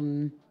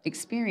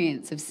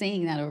experience of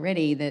seeing that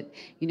already, that,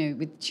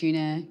 with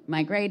tuna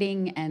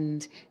migrating,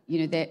 and,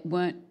 there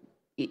weren't,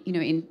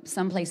 in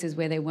some places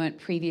where there weren't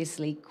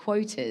previously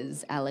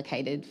quotas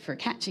allocated for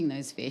catching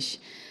those fish,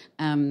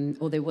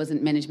 or there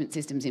wasn't management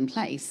systems in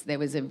place, there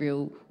was a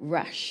real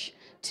rush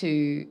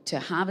to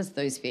harvest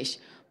those fish,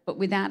 but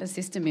without a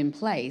system in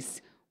place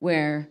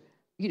where,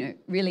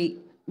 really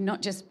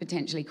not just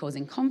potentially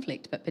causing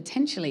conflict, but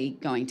potentially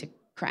going to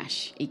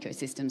crash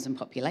ecosystems and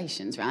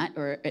populations, right?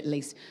 Or at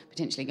least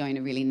potentially going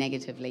to really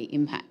negatively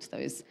impact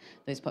those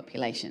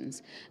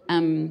populations.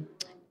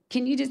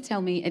 Can you just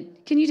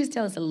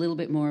tell us a little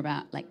bit more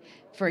about, like,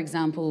 for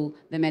example,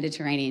 the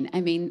Mediterranean?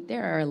 I mean,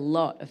 there are a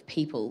lot of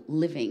people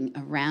living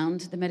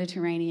around the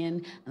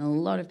Mediterranean, and a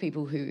lot of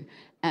people who,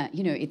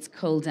 it's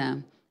called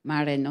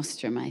Mare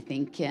Nostrum, I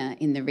think,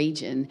 in the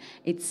region.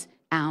 It's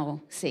our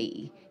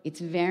sea. It's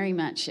very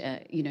much,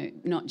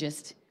 not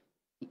just,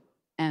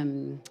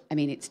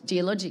 it's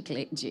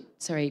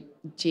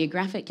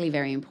geographically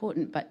very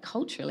important, but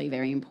culturally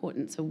very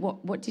important. So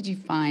what did you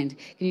find?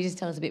 Can you just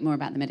tell us a bit more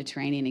about the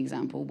Mediterranean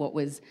example?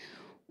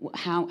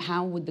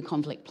 How would the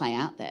conflict play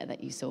out there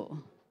that you saw?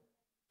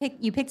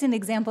 You picked an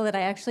example that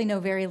I actually know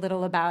very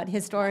little about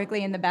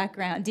historically in the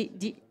background. Do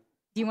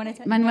you want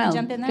to Manuel,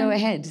 jump in there? Go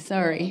ahead.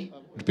 Sorry.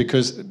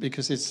 Because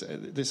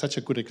there's such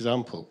a good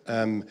example.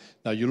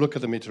 Now you look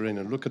at the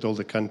Mediterranean, look at all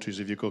the countries.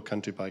 If you go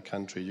country by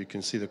country, you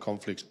can see the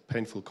conflicts,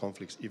 painful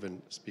conflicts,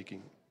 even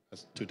speaking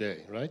as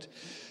today, right?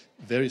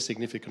 Very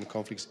significant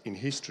conflicts in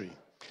history,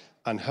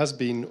 and has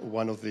been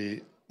one of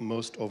the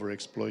most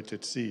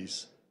overexploited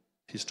seas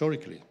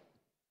historically.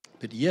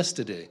 But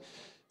yesterday,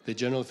 the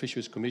General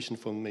Fisheries Commission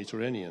for the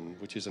Mediterranean,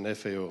 which is an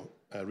FAO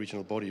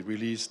regional body,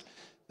 released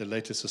the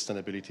latest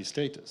sustainability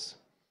status.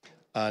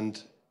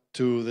 And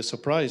to the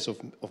surprise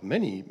of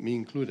many, me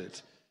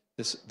included,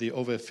 the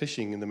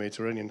overfishing in the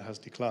Mediterranean has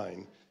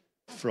declined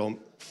from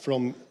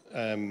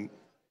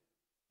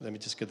let me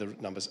just get the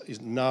numbers,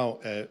 is now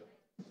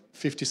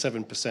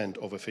 57%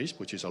 overfished,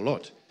 which is a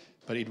lot,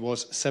 but it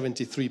was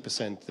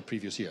 73% the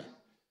previous year.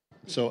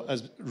 So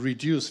as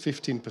reduced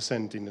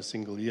 15% in a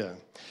single year.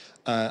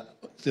 So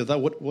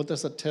what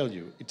does that tell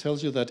you? It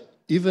tells you that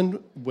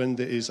even when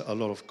there is a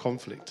lot of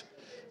conflict,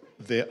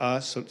 there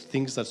are some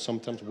things that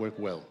sometimes work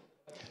well.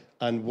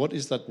 And what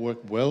is that work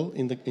well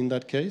in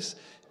that case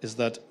is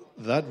that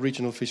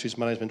regional fisheries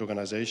management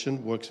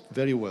organization works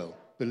very well.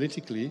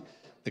 Politically,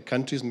 the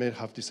countries may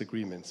have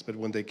disagreements, but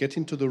when they get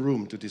into the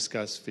room to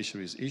discuss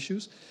fisheries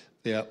issues,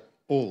 they are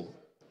all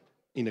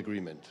in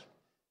agreement.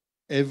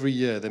 Every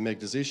year they make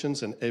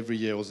decisions, and every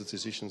year all the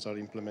decisions are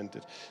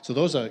implemented. So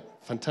those are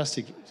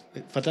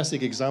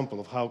fantastic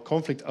example of how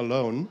conflict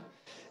alone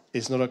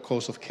is not a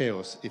cause of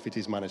chaos if it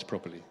is managed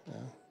properly. Yeah.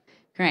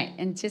 Great.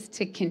 And just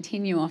to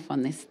continue off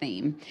on this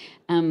theme,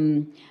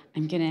 I'm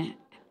going to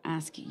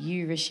ask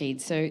you,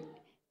 Rashid. So,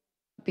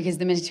 because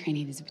the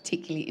Mediterranean is a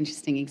particularly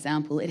interesting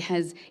example, it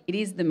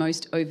is the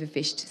most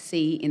overfished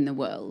sea in the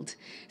world.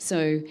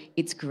 So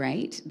it's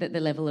great that the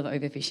level of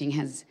overfishing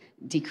has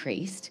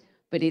decreased,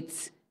 but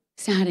it's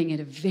starting at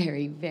a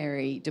very,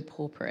 very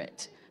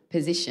depauperate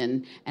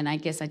position. And I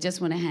guess I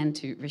just want to hand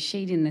to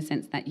Rashid in the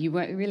sense that you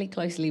work really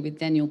closely with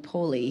Daniel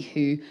Pauly,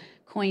 who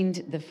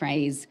coined the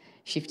phrase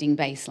shifting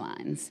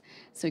baselines.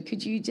 So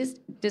could you just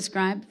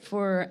describe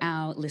for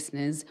our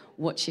listeners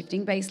what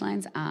shifting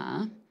baselines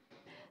are?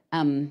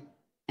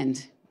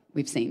 And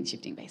we've seen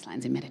shifting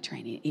baselines in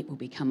Mediterranean. It will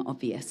become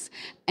obvious.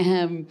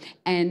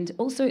 And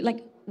also,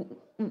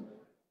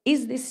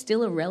 is this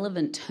still a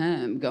relevant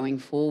term going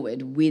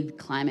forward with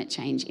climate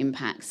change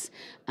impacts?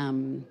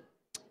 Give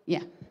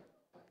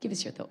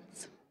us your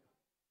thoughts.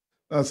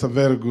 That's a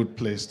very good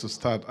place to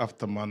start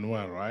after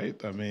Manuel,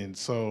 right? I mean,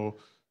 so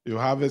you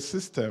have a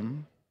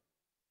system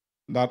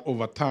that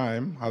over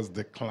time has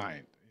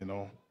declined,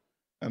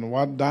 And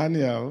what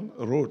Daniel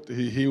wrote,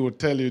 he would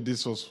tell you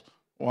this was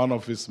one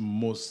of his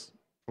most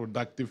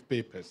productive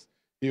papers.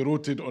 He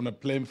wrote it on a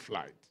plane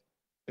flight.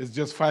 It's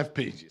just 5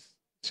 pages,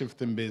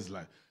 shifting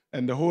baseline.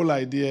 And the whole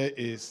idea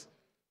is,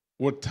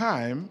 with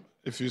time,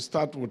 if you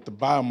start with the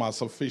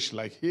biomass of fish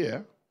like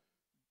here,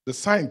 the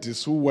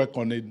scientists who work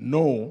on it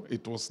know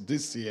it was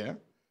this year.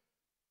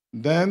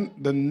 Then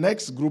the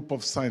next group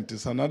of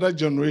scientists, another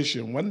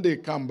generation, when they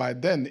come by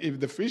then, if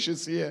the fish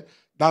is here,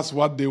 that's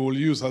what they will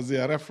use as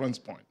their reference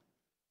point.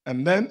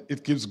 And then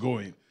it keeps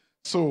going.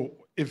 So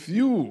if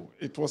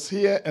it was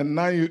here and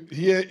now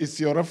here is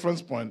your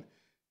reference point,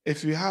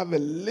 if you have a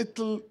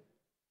little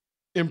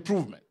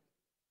improvement,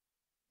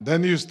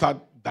 then you start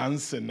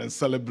dancing and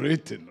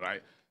celebrating,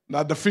 right?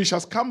 Now the fish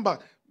has come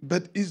back,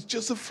 but it's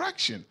just a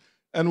fraction.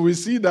 And we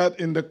see that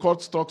in the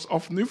cod stocks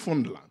of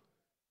Newfoundland.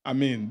 I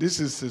mean,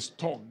 this is a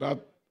stock that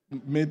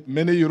made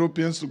many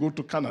Europeans to go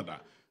to Canada.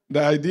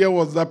 The idea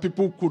was that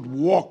people could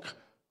walk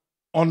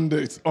on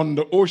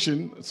the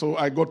ocean, so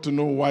I got to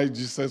know why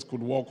Jesus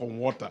could walk on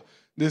water.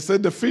 They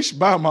said the fish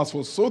biomass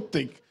was so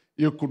thick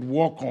you could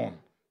walk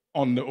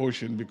on the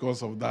ocean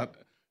because of that.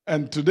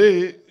 And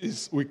today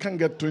we can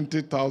get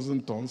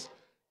 20,000 tons,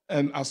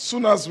 and as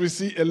soon as we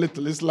see a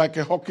little, it's like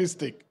a hockey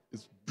stick.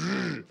 It's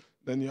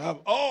then you have,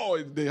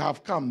 they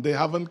have come. They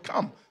haven't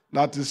come.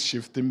 That is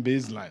shifting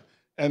baseline.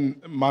 And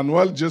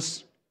Manuel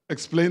just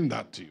explained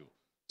that to you.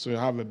 So you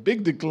have a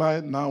big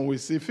decline. Now we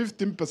see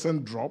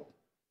 15% drop,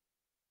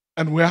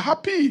 and we're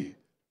happy.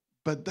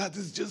 But that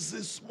is just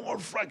a small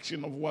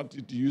fraction of what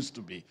it used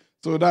to be.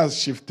 So that's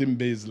shifting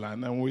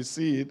baseline, and we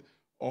see it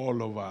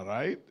all over,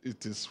 right?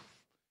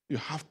 You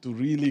have to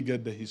really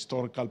get the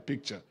historical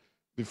picture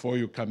before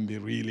you can be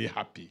really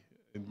happy,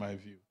 in my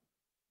view.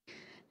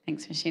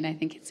 Thanks, Rashid. I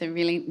think it's a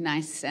really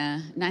nice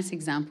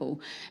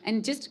example.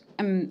 And just,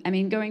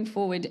 going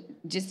forward,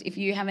 just if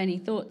you have any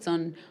thoughts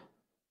on,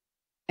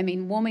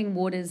 warming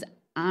waters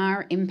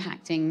are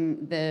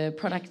impacting the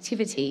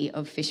productivity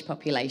of fish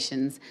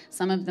populations.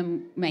 Some of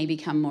them may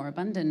become more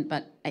abundant,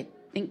 but I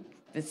think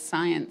the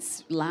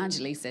science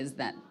largely says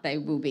that they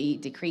will be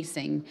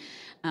decreasing.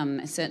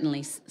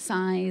 Certainly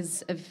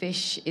size of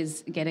fish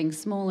is getting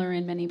smaller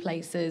in many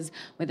places,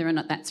 whether or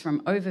not that's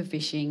from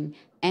overfishing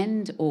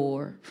and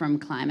or from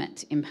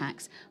climate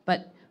impacts.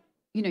 But,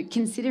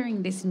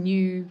 considering this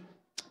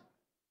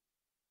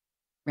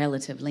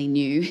relatively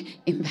new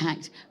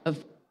impact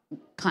of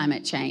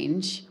climate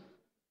change,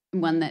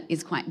 one that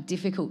is quite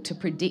difficult to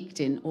predict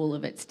in all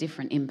of its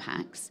different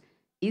impacts,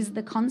 is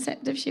the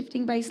concept of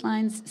shifting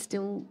baselines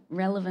still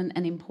relevant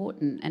and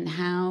important? And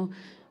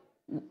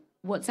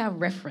what's our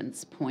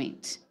reference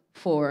point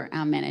for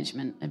our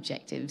management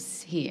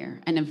objectives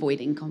here and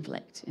avoiding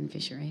conflict in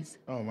fisheries?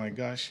 Oh my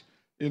gosh.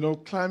 You know,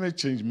 climate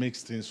change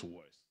makes things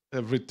worse,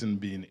 everything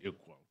being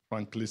equal,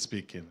 frankly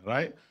speaking,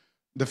 right?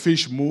 The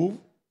fish move,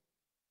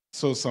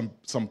 so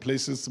some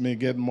places may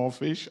get more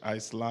fish,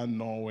 Iceland,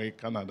 Norway,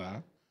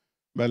 Canada.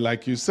 But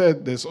like you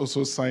said, there's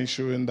also signs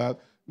showing that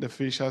the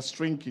fish are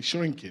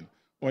shrinking.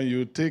 When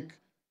you take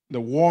the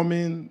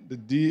warming, the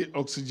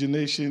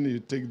deoxygenation, you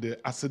take the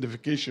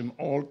acidification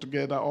all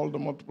together, all the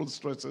multiple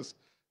stresses,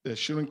 they're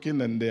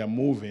shrinking and they are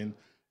moving.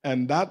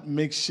 And that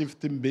makes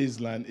shifting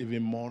baseline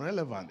even more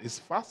relevant. It's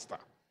faster.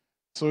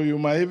 So you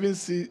might even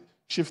see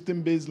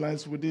shifting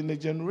baselines within a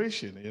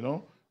generation, you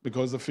know,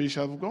 because the fish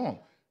have gone.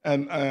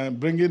 And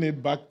bringing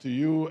it back to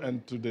you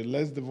and to the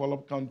less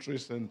developed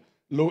countries and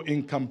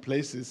low-income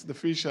places, the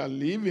fish are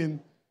leaving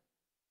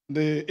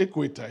the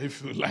equator,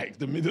 if you like,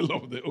 the middle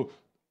of the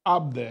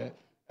up there,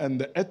 and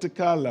the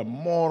ethical and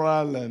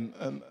moral,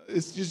 and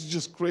it's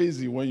just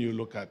crazy when you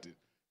look at it.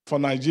 For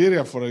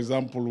Nigeria, for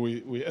example,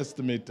 we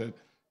estimated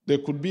there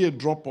could be a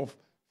drop of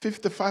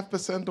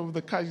 55% of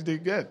the catch they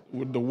get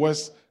with the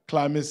worst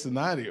climate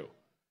scenario.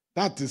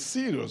 That is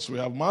serious. We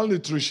have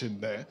malnutrition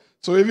there.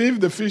 So even if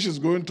the fish is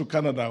going to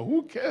Canada,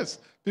 who cares?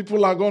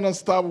 People are going to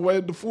starve where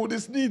the food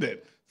is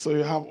needed. So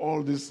you have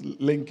all these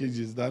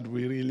linkages that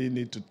we really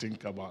need to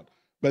think about.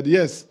 But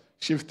yes,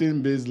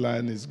 shifting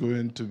baseline is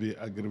going to be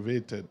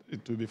aggravated.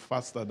 It will be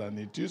faster than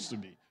it used to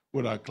be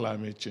without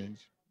climate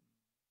change.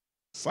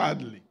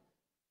 Sadly.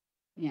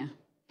 Yeah.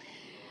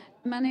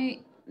 Manu,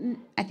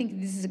 I think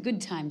this is a good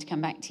time to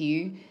come back to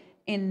you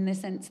in the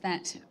sense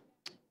that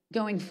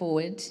going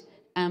forward,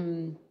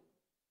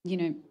 you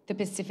know, the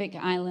Pacific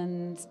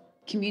Islands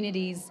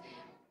communities,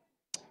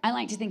 I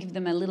like to think of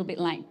them a little bit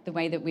like the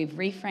way that we've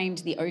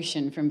reframed the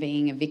ocean from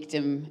being a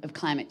victim of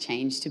climate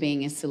change to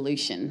being a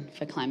solution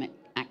for climate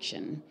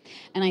action.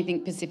 And I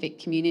think Pacific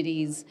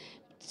communities,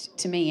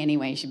 to me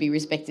anyway, should be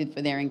respected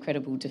for their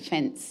incredible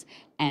defence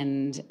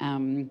and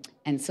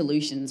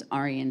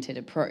solutions-oriented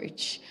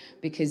approach,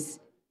 because,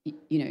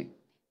 you know,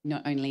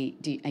 not only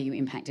are you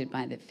impacted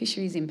by the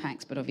fisheries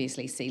impacts, but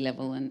obviously sea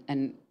level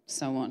and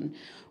so on.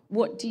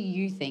 What do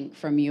you think,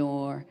 from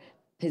your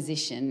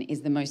position,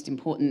 is the most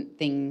important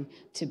thing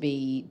to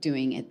be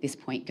doing at this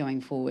point going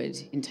forward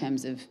in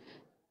terms of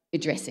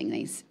addressing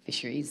these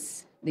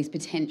fisheries, these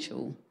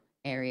potential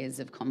areas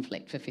of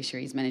conflict for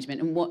fisheries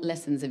management? And what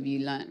lessons have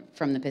you learned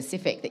from the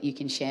Pacific that you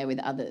can share with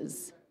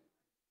others?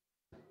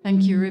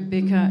 Thank you,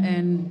 Rebecca.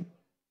 And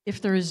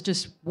if there is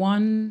just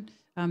one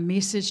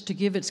message to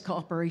give, it's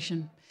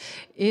cooperation.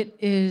 It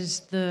is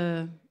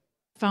the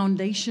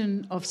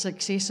foundation of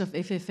success of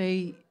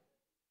FFA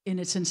in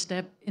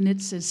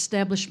its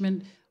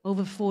establishment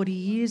over 40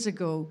 years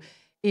ago,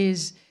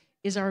 is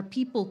our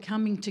people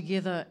coming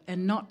together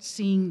and not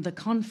seeing the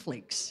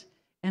conflicts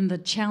and the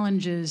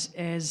challenges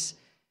as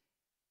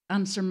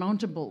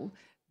unsurmountable,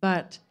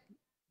 but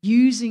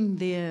using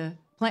their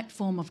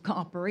platform of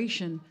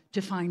cooperation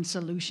to find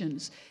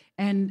solutions.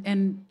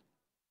 And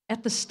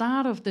at the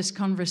start of this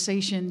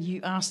conversation,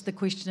 you asked the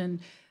question,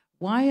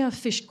 why are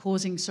fish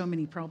causing so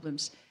many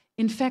problems?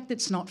 In fact,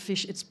 it's not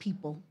fish, it's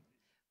people.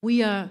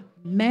 We are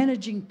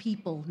managing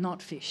people,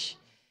 not fish.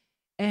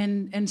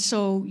 And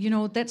so, you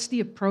know, that's the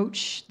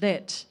approach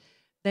that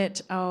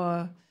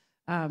our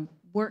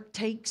work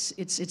takes.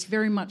 It's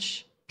very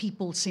much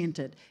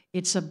people-centered.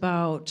 It's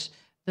about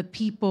the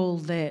people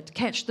that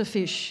catch the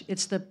fish.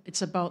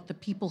 It's about the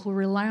people who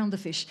rely on the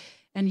fish.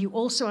 And you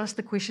also asked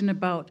the question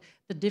about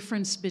the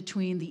difference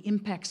between the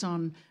impacts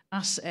on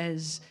us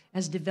as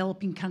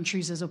developing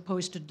countries as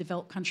opposed to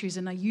developed countries.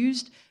 And I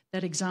used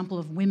that example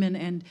of women,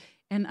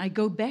 and I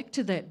go back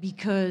to that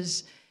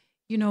because,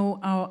 you know,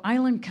 our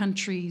island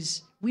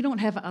countries, we don't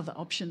have other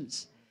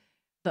options.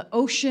 The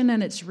ocean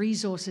and its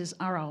resources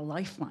are our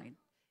lifeline,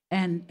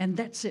 and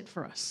that's it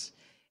for us.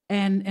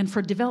 And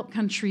for developed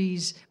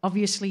countries,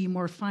 obviously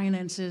more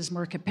finances,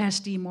 more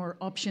capacity, more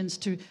options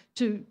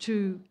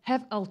to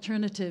have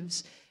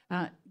alternatives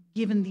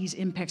given these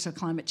impacts of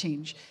climate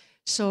change.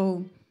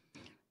 So,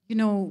 you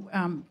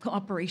know,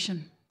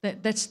 cooperation,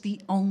 that's the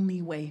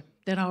only way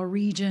that our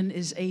region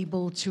is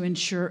able to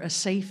ensure a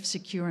safe,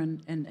 secure,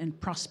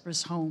 and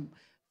prosperous home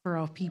for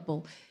our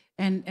people.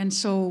 And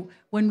so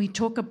when we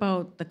talk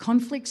about the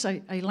conflicts,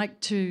 I like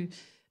to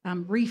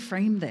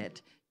reframe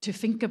that, to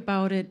think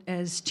about it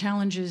as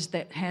challenges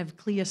that have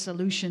clear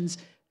solutions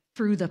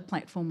through the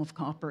platform of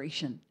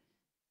cooperation.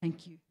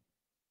 Thank you.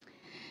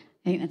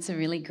 I think that's a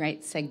really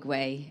great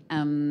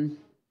segue,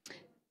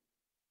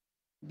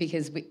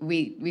 because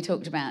we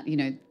talked about, you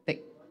know, that,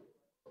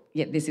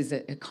 yeah, this is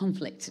a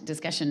conflict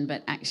discussion,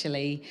 but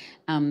actually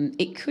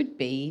it could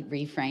be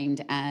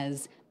reframed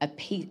as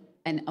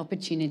an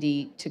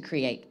opportunity to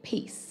create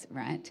peace,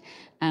 right?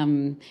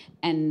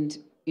 And,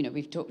 you know,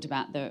 we've talked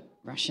about the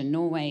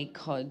Russia-Norway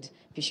cod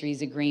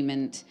fisheries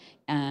agreement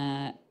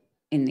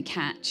in the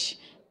catch,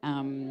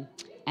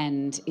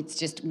 and it's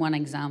just one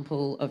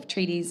example of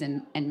treaties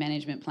and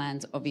management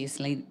plans.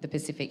 Obviously, the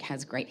Pacific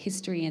has great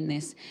history in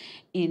this,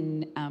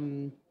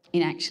 in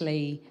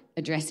actually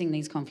addressing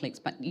these conflicts,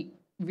 but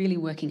really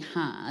working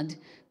hard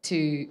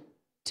to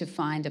to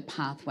find a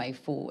pathway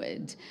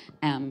forward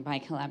by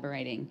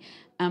collaborating.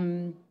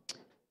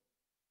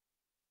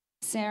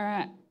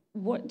 Sarah,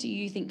 what do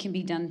you think can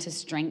be done to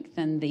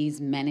strengthen these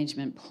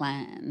management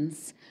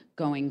plans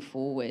going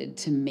forward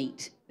to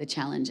meet the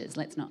challenges?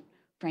 Let's not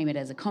frame it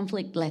as a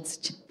conflict,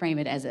 let's frame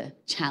it as a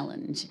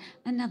challenge,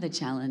 another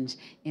challenge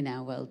in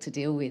our world to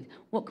deal with.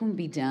 What can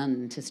be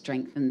done to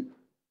strengthen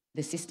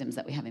the systems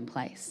that we have in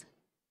place?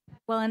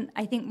 Well, and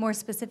I think more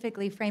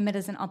specifically, frame it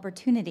as an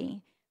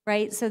opportunity,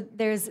 right? So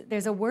there's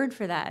a word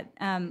for that.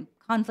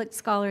 Conflict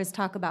scholars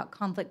talk about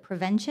conflict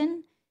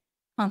prevention,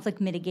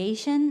 conflict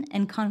mitigation,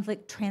 and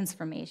conflict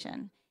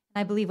transformation.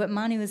 I believe what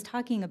Manu is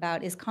talking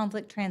about is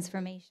conflict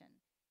transformation.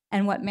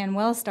 And what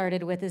Manuel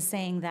started with is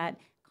saying that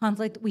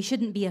conflict, we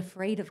shouldn't be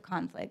afraid of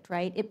conflict,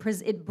 right?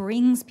 It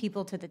brings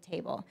people to the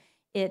table.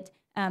 It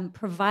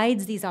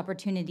provides these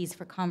opportunities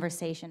for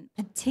conversation,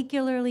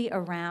 particularly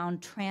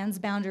around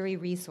transboundary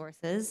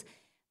resources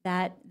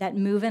that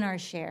move and are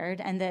shared,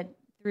 and that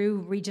through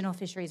regional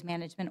fisheries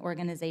management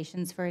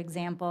organizations, for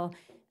example,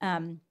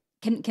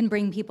 can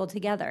bring people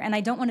together. And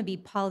I don't want to be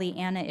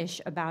Pollyanna-ish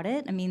about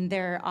it. I mean,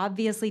 there are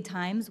obviously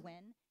times when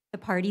the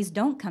parties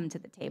don't come to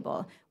the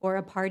table, or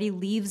a party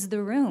leaves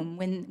the room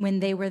when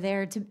they were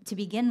there to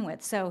begin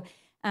with. So,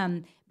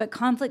 but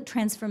conflict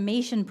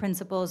transformation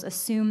principles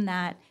assume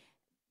that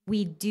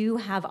we do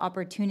have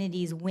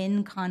opportunities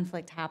when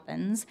conflict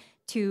happens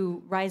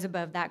to rise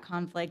above that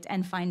conflict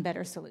and find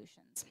better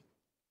solutions.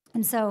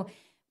 And so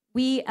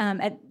we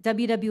at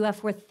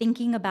WWF, we're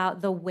thinking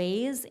about the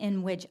ways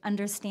in which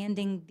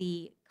understanding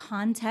the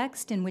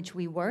context in which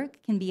we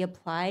work can be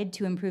applied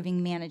to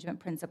improving management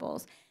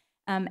principles.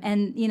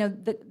 And you know,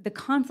 the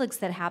conflicts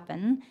that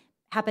happen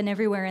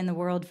everywhere in the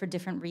world for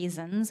different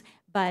reasons,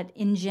 but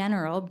in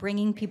general,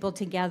 bringing people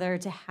together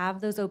to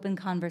have those open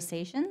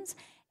conversations,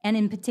 and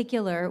in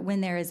particular,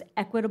 when there is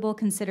equitable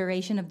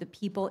consideration of the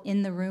people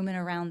in the room and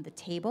around the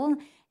table,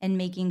 and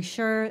making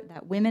sure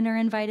that women are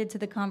invited to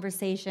the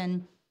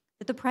conversation,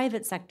 that the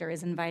private sector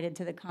is invited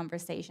to the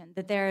conversation,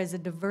 that there is a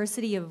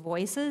diversity of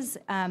voices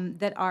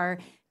that are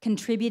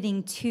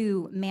contributing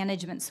to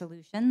management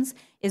solutions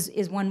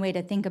is one way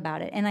to think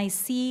about it. And I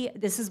see,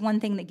 this is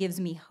one thing that gives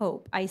me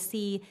hope. I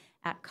see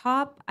at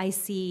COP, I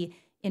see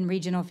in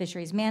regional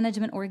fisheries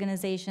management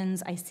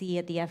organizations, I see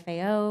at the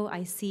FAO,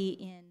 I see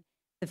in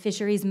the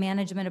fisheries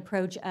management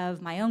approach of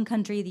my own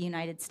country, the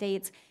United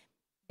States,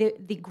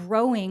 the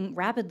growing,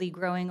 rapidly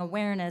growing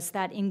awareness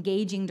that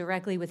engaging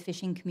directly with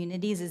fishing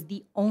communities is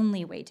the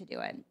only way to do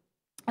it.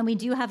 And we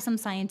do have some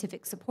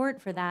scientific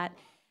support for that.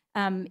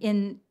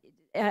 In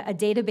a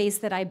database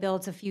that I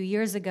built a few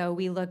years ago,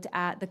 we looked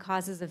at the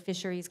causes of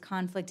fisheries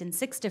conflict in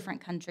 6 different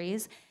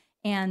countries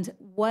and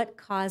what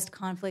caused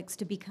conflicts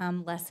to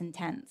become less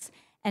intense.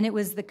 And it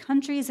was the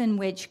countries in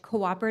which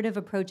cooperative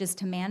approaches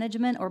to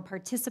management or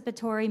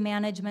participatory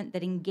management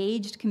that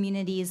engaged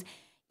communities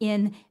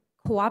in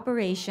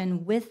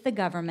cooperation with the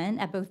government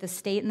at both the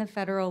state and the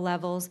federal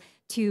levels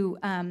to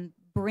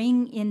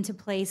bring into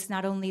place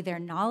not only their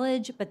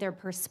knowledge, but their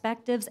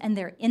perspectives and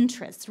their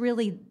interests.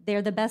 Really,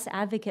 they're the best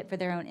advocate for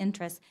their own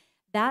interests.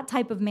 That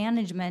type of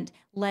management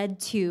led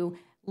to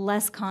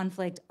less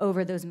conflict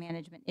over those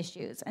management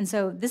issues. And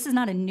so this is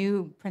not a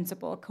new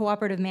principle.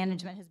 Cooperative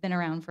management has been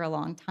around for a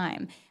long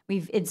time.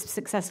 It's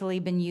successfully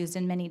been used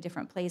in many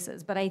different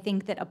places. But I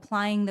think that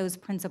applying those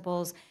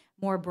principles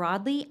more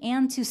broadly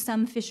and to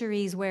some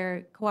fisheries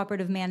where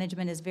cooperative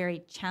management is very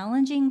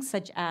challenging,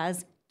 such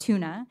as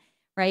tuna,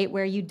 right,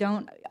 where you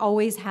don't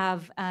always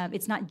have,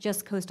 it's not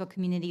just coastal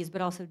communities,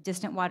 but also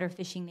distant water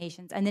fishing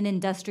nations, and then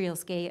industrial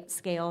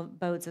scale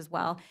boats as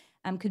well,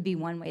 could be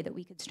one way that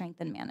we could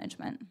strengthen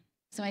management.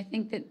 So I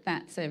think that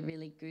that's a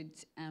really good,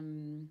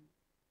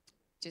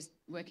 just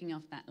working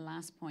off that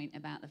last point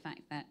about the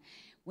fact that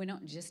we're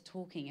not just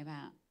talking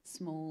about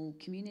small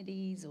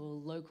communities or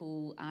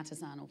local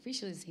artisanal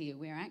fishers here.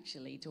 We're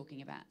actually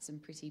talking about some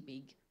pretty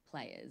big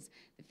players.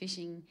 The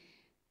fishing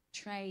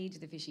trade,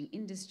 the fishing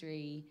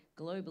industry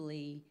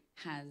globally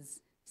has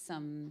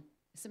some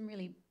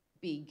really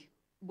big,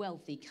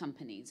 wealthy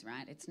companies,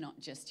 right? It's not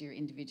just your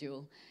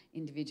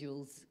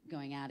individuals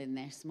going out in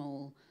their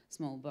small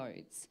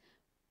boats.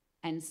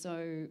 And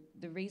so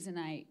the reason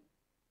I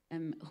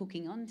am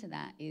hooking on to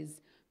that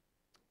is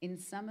in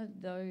some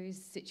of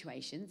those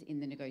situations, in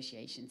the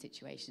negotiation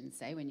situations,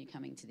 say when you're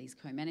coming to these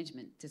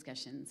co-management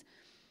discussions,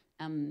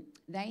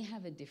 they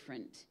have a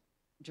different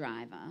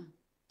driver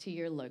to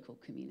your local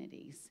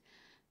communities.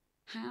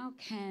 How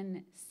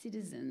can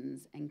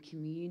citizens and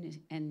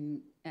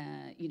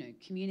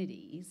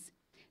communities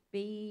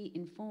be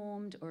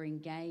informed or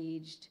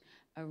engaged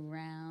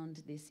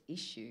around this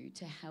issue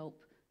to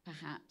help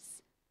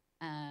perhaps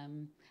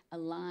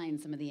align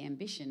some of the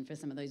ambition for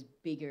some of those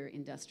bigger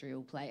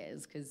industrial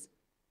players? Because,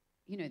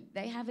 you know,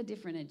 they have a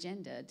different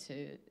agenda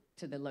to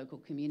the local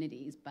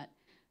communities, but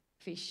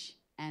fish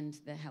and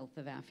the health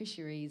of our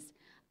fisheries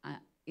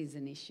is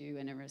an issue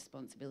and a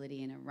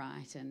responsibility and a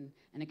right and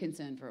a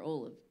concern for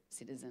all of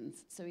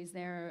citizens. So is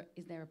there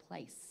a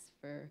place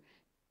for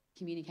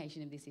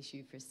communication of this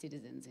issue for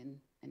citizens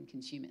and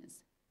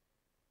consumers?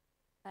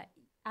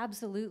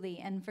 Absolutely.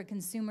 And for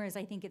consumers,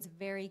 I think it's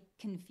very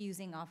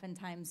confusing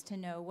oftentimes to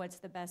know what's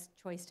the best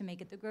choice to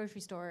make at the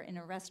grocery store, in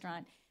a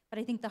restaurant. But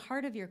I think the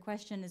heart of your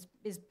question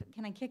is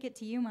can I kick it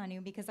to you,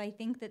 Manu? Because I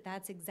think that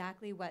that's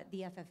exactly what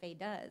the FFA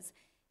does,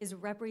 is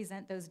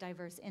represent those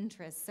diverse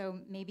interests. So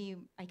maybe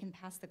I can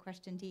pass the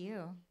question to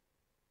you.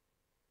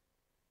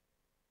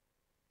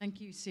 Thank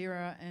you,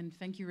 Sarah, and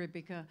thank you,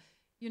 Rebecca.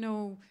 You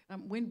know,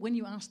 when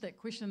you asked that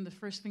question, the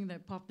first thing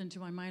that popped into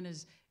my mind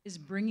is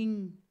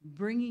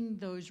bringing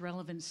those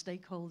relevant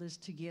stakeholders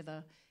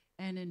together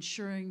and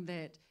ensuring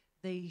that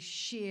they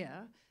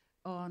share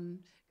on,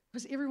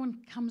 because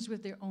everyone comes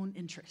with their own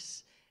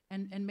interests,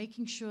 and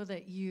making sure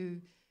that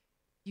you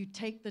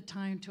take the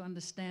time to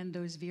understand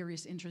those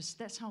various interests.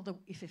 That's how the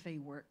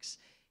FFA works.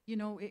 You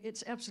know,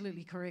 it's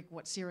absolutely correct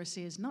what Sarah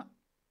says.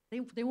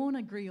 They won't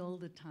agree all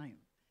the time,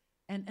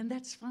 and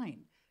that's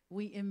fine.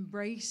 We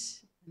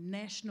embrace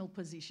national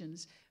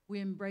positions, we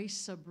embrace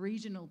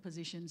sub-regional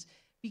positions,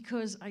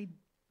 because I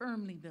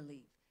firmly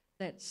believe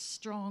that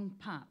strong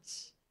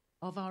parts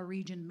of our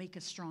region make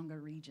a stronger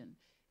region.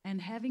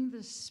 And having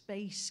the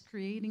space,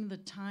 creating the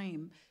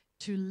time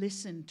to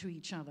listen to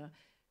each other,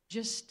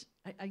 just,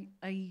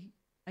 I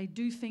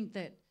do think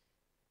that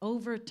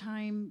over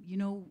time, you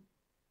know,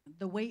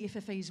 the way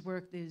FFAs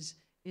work is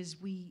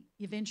we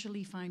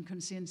eventually find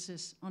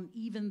consensus on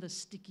even the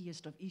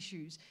stickiest of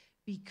issues,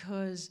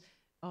 because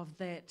of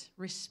that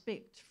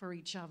respect for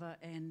each other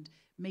and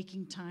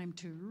making time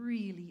to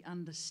really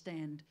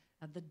understand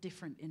the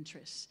different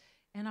interests.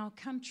 And our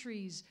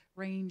countries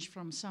range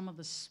from some of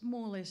the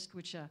smallest,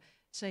 which are,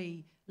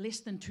 say,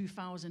 less than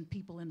 2,000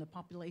 people in the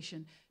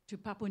population, to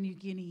Papua New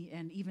Guinea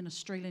and even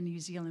Australia and New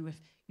Zealand with,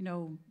 you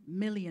know,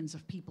 millions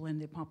of people in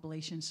their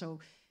population.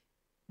 So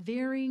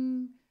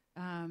varying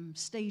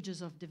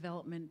stages of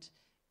development,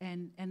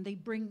 and they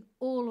bring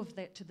all of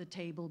that to the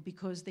table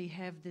because they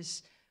have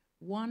this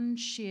one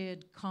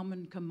shared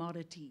common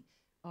commodity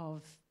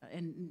of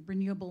and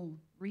renewable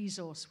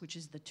resource, which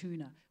is the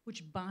tuna,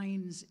 which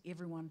binds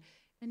everyone.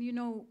 And you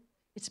know,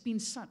 it's been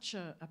such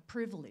a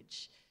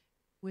privilege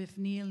with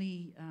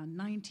nearly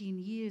 19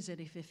 years at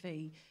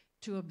FFA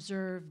to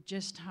observe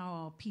just how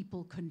our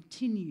people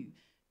continue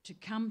to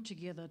come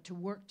together, to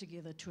work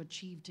together, to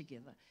achieve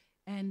together.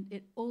 And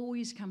it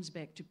always comes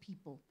back to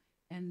people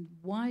and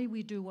why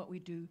we do what we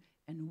do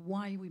and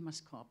why we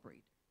must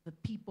cooperate. The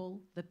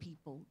people, the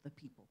people, the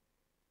people.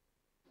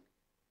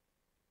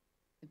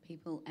 The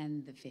people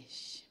and the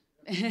fish.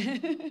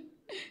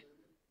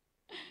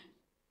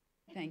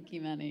 Thank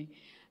you, Manu.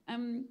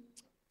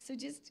 So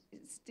just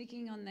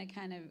sticking on the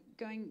kind of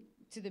going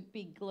to the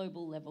big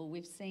global level,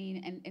 we've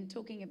seen, and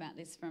talking about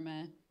this from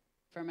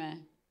a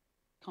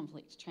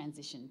conflict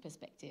transition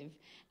perspective,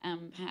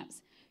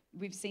 perhaps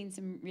we've seen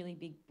some really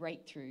big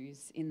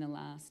breakthroughs in the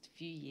last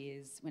few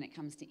years when it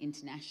comes to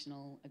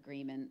international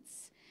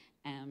agreements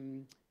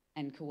and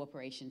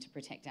cooperation to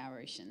protect our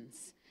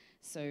oceans.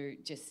 So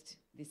just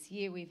this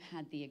year we've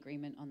had the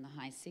agreement on the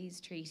High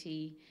Seas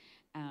Treaty.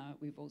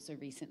 We've also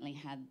recently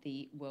had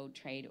the World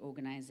Trade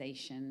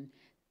Organization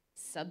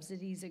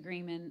subsidies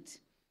agreement.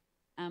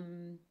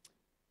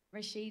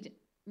 Rashid,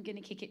 I'm going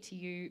to kick it to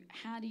you.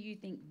 How do you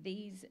think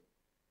these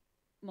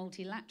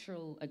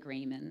multilateral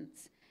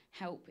agreements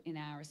help in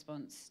our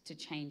response to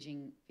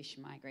changing fish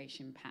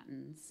migration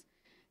patterns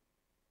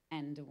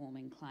and a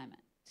warming climate?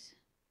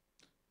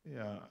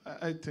 Yeah,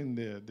 I think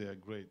they're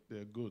great.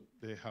 They're good.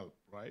 They help,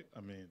 right? I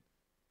mean,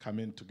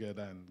 coming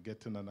together and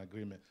getting an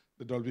agreement.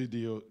 The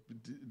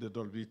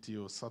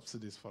WTO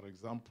subsidies, for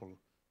example,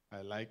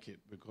 I like it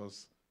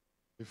because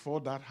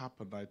before that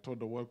happened, I thought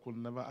the world could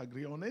never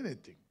agree on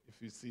anything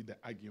if you see the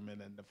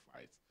argument and the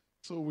fights.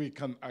 So we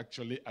can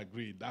actually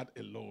agree. That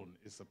alone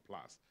is a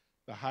plus.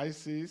 The high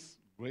seas,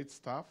 great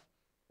stuff,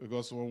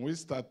 because when we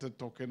started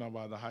talking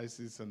about the high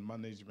seas and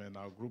management,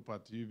 our group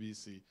at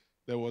UBC,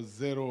 there was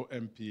 0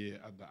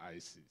 MPA at the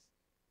ICs.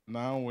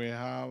 Now we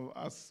have,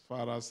 as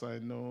far as I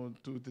know,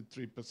 2 to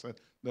 3%,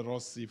 the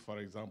Ross Sea, for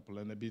example,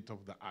 and a bit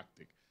of the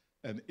Arctic.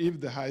 And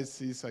if the high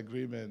seas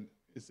agreement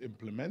is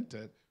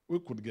implemented, we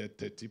could get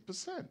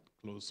 30%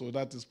 close. So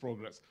that is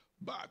progress.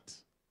 But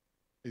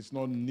it's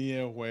not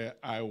near where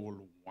I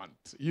will want.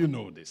 You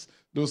know this.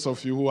 Those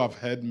of you who have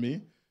heard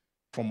me,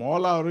 from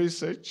all our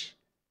research,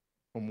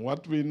 from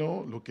what we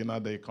know, looking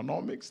at the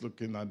economics,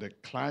 looking at the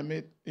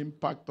climate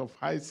impact of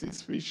high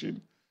seas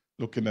fishing,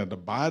 looking at the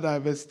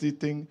biodiversity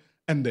thing,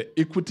 and the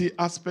equity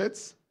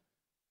aspects,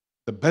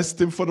 the best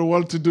thing for the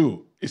world to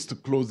do is to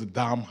close the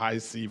damn high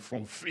sea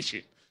from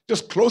fishing.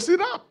 Just close it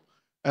up.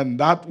 And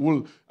that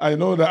will, I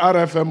know the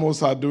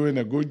RFMOs are doing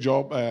a good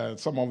job.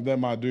 Some of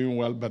them are doing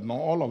well, but not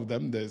all of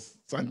them. There's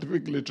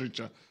scientific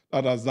literature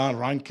that has done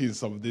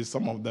rankings of this.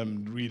 Some of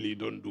them really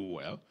don't do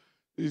well.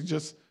 It's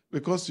just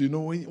because, you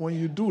know, when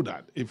you do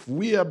that, if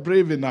we are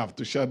brave enough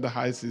to shut the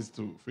high seas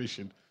to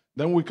fishing,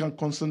 then we can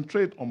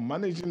concentrate on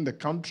managing the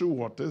country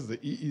waters, the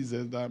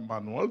EEZ that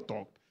Manuel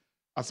talked,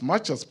 as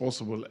much as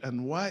possible.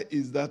 And why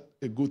is that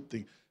a good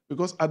thing?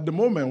 Because at the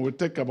moment, we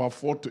take about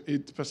 4 to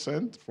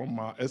 8% from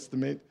our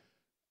estimate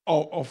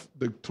of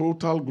the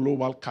total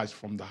global catch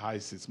from the high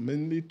seas,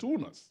 mainly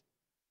tunas.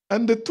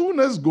 And the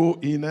tunas go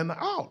in and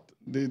out.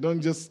 They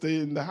don't just stay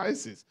in the high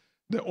seas.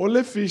 The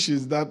only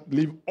fishes that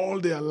live all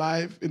their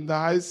life in the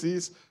high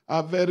seas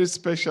are very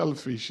special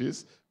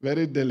fishes,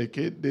 very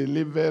delicate. They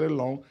live very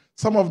long,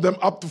 some of them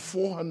up to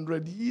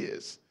 400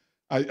 years.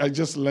 I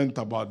just learned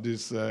about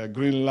this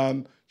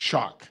Greenland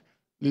shark,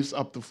 lives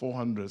up to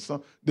 400.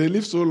 So they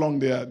live so long,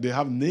 they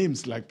have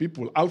names like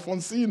people.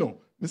 Alfonsino,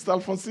 Mr.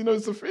 Alfonsino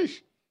is a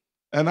fish.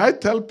 And I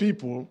tell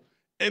people,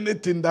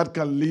 anything that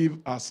can live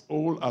as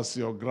old as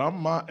your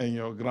grandma and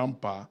your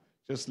grandpa,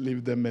 just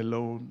leave them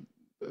alone.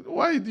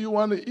 Why do you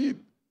want to eat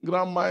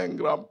grandma and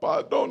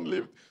grandpa? Don't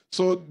live.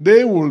 So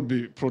they will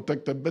be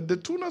protected, but the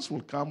tunas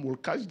will come, will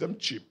catch them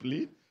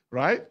cheaply,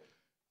 right?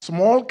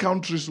 Small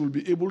countries will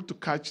be able to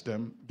catch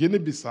them,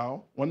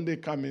 Guinea-Bissau, when they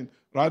come in,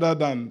 rather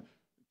than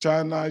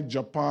China,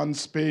 Japan,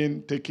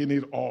 Spain taking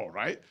it all,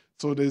 right?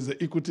 So there's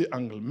the equity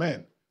angle.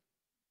 Man,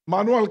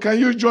 Manuel, can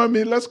you join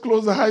me? Let's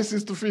close the high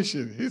seas to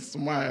fishing. He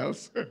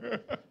smiles.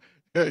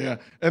 Yeah.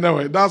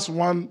 Anyway, that's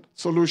one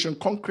solution,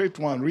 concrete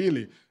one,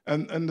 really.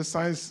 And the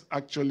science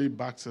actually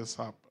backs us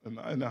up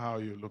and how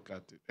you look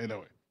at it.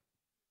 Anyway.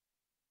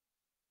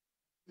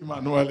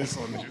 Manuel is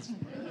on his.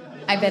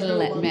 I better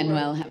let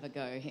Manuel have a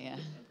go here.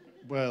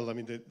 Well, I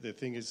mean, the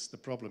thing is, the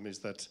problem is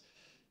that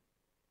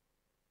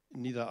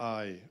neither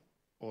I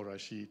or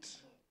Rashid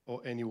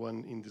or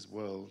anyone in this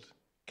world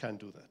can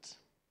do that.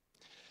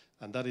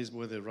 And that is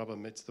where the rubber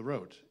meets the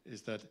road,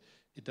 is that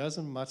it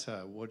doesn't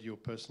matter what your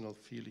personal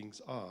feelings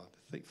are.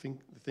 The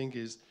thing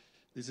is,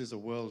 this is a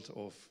world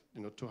of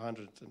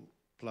 200 and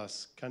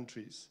plus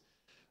countries,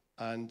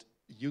 and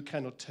you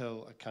cannot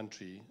tell a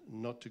country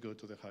not to go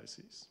to the high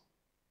seas,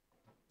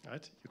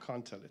 right? You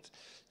can't tell it.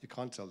 You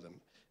can't tell them.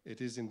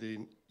 It is in the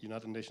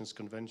United Nations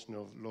Convention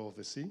of Law of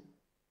the Sea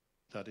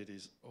that it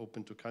is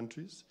open to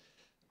countries,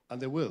 and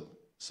they will.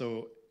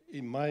 So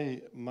in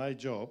my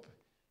job,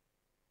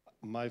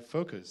 my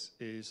focus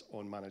is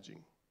on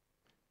managing,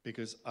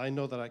 because I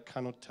know that I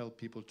cannot tell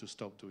people to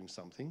stop doing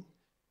something,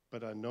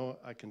 but I know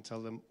I can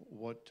tell them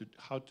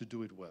how to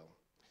do it well.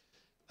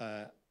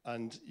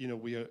 And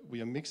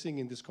we are mixing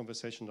in this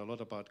conversation a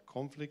lot about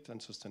conflict and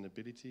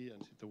sustainability,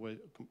 and the way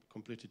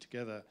completely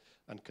together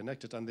and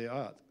connected, and they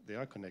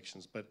are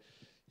connections. But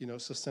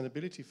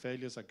sustainability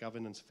failures are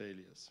governance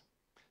failures,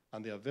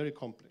 and they are very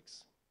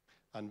complex.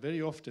 And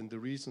very often the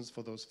reasons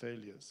for those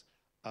failures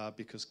are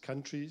because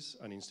countries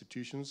and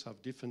institutions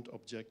have different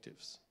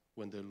objectives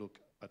when they look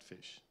at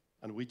fish.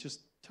 And we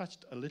just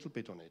touched a little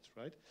bit on it,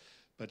 right?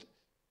 But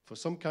for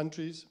some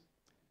countries,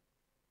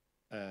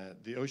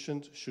 the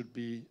ocean should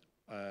be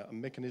a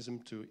mechanism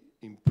to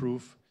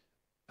improve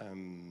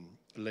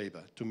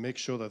labor, to make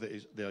sure that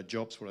there are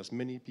jobs for as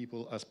many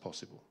people as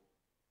possible.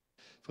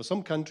 For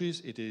some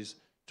countries, it is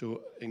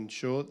to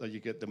ensure that you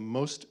get the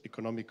most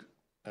economic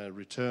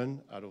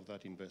return out of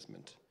that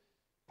investment.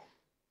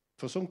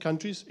 For some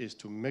countries, is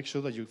to make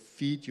sure that you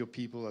feed your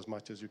people as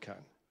much as you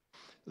can.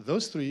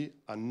 Those three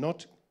are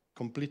not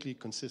completely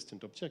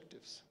consistent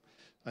objectives.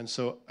 And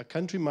so a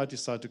country might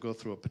decide to go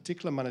through a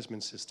particular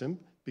management system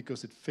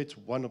because it fits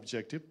one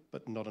objective,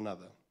 but not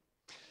another.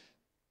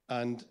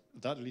 And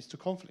that leads to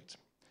conflict.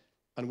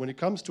 And when it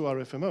comes to our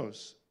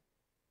FMOs,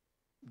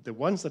 the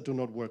ones that do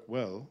not work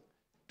well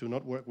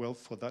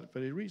for that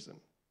very reason,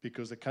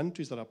 because the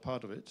countries that are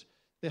part of it,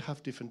 they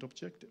have different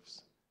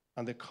objectives,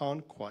 and they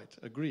can't quite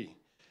agree.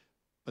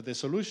 But the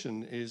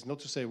solution is not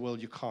to say, well,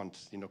 you can't,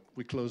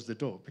 we close the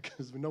door,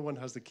 because no one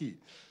has the key.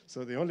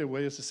 So the only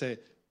way is to say,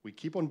 we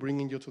keep on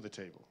bringing you to the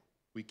table.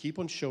 We keep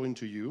on showing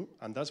to you,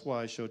 and that's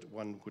why I showed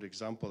one good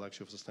example,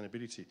 actually, of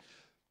sustainability.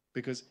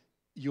 Because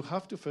you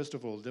have to, first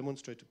of all,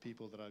 demonstrate to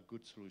people that are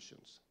good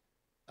solutions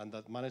and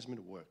that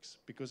management works.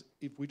 Because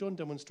if we don't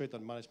demonstrate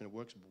that management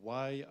works,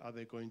 why are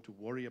they going to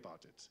worry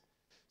about it?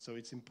 So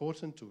it's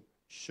important to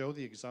show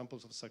the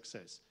examples of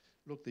success.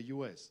 Look, the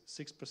US,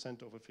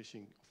 6%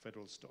 overfishing of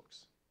federal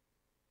stocks.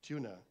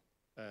 Tuna,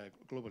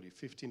 globally,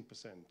 15%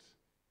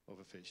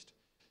 overfished.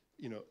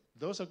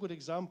 Those are good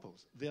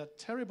examples. There are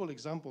terrible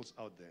examples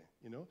out there,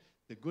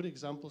 The good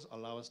examples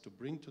allow us to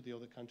bring to the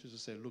other countries to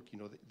say, look,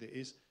 there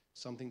is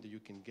something that you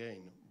can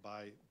gain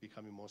by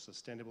becoming more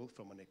sustainable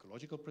from an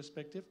ecological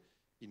perspective,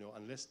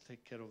 and let's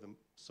take care of the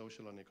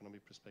social and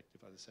economic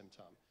perspective at the same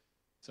time.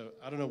 So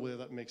I don't know whether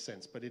that makes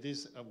sense, but it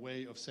is a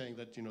way of saying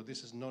that,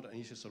 this is not an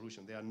easy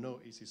solution. There are no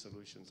easy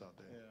solutions out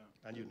there,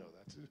 and you know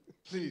that.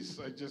 Please,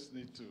 I just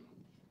need to.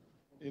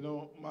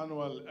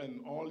 Manuel,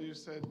 and all you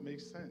said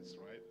makes sense,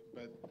 right?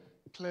 But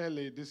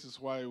clearly, this is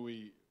why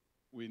we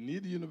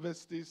need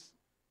universities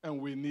and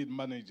we need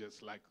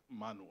managers like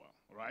Manuel,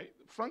 right?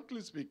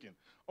 Frankly speaking,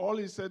 all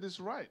he said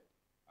is right.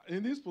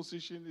 In his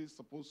position, he's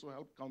supposed to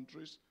help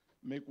countries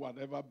make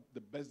whatever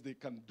the best they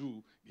can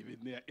do, given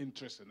their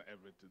interest in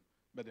everything.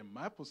 But in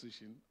my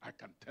position, I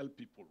can tell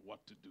people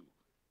what to do.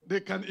 They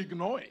can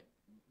ignore it.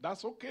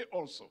 That's okay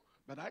also.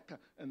 But I can,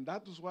 and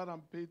that is what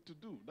I'm paid to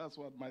do. That's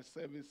what my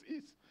service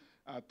is.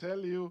 I tell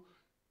you,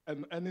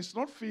 And it's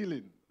not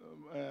feeling,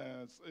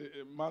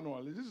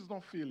 Manuel, this is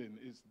not feeling,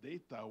 it's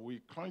data. We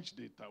crunch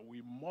data,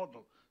 we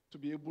model to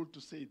be able to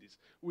say this.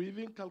 We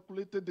even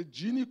calculated the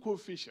Gini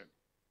coefficient.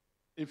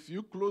 If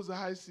you close the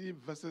high sea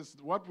versus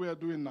what we are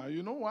doing now,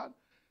 you know what?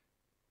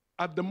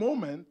 At the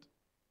moment,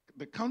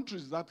 the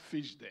countries that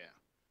fish there,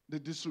 the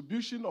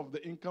distribution of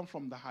the income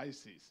from the high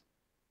seas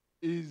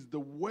is the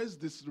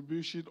worst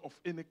distribution of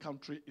any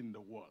country in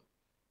the world.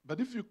 But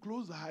if you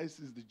close the high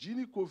seas, the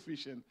Gini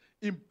coefficient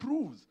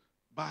improves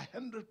by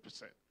 100%.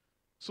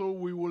 So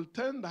we will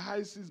turn the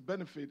high seas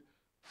benefit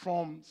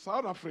from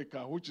South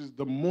Africa, which is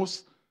the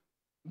most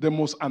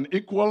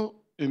unequal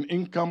in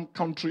income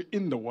country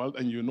in the world,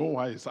 and you know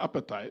why, it's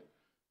appetite.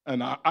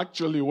 And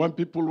actually, when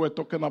people were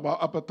talking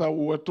about appetite,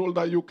 we were told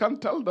that you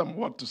can't tell them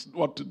what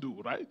to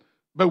do, right?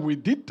 But we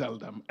did tell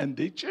them, and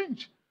they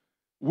changed.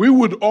 We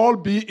would all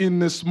be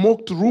in a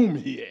smoked room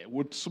here,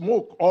 with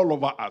smoke all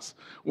over us.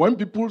 When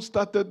people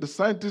started, the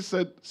scientists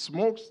said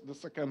smokes, the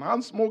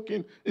secondhand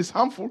smoking is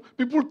harmful.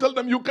 People tell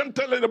them, you can't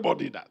tell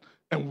anybody that.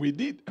 And we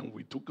did, and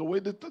we took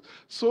away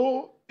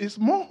so it's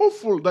more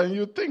hopeful than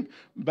you think.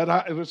 But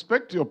I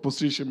respect your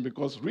position,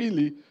 because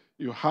really,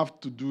 you have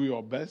to do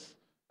your best.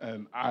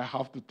 And I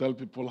have to tell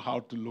people how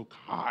to look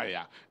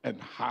higher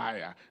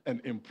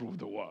and improve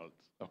the world.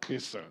 Okay,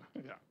 sir?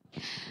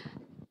 Yeah.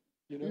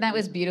 You know, that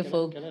was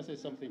beautiful. Can I say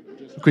something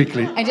just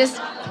quickly?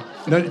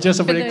 Just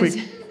a very quick.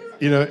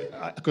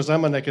 Because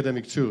I'm an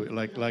academic too,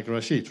 like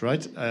Rashid,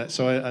 right?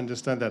 So I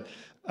understand that.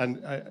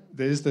 And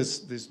there is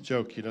this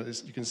joke,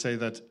 you can say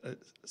that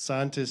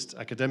scientists,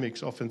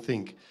 academics often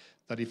think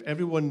that if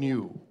everyone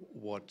knew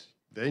what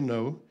they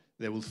know,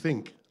 they will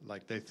think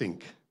like they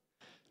think.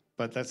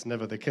 But that's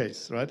never the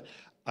case, right?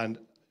 And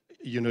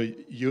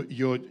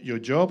your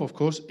job, of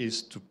course,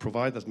 is to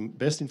provide the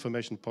best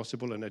information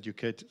possible and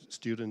educate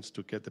students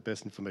to get the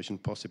best information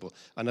possible.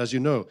 And as you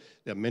know,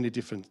 there are many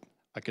different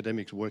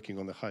academics working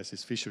on the high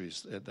seas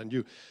fisheries than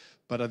you.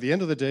 But at the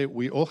end of the day,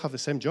 we all have the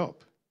same job.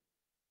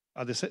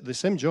 The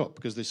same job,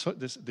 because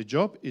the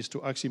job is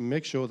to actually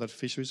make sure that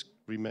fisheries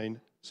remain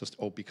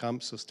or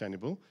become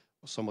sustainable,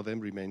 or some of them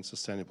remain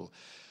sustainable,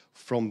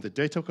 from the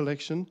data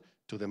collection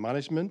to the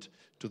management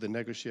to the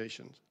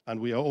negotiations. And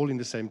we are all in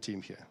the same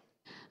team here.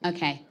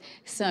 Okay,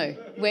 so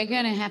we're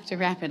going to have to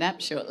wrap it up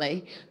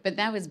shortly, but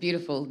that was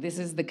beautiful. This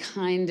is the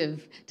kind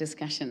of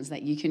discussions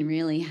that you can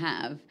really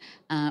have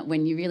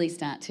when you really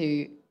start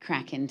to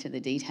crack into the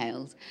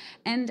details.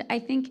 And I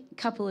think a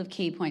couple of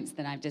key points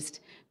that I've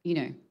just,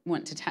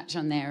 want to touch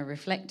on there or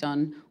reflect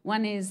on.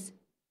 One is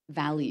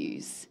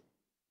values.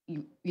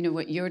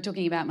 What you're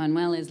talking about,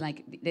 Manuel, is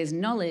like there's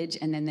knowledge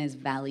and then there's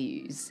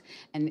values.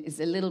 And it's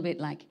a little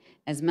bit like,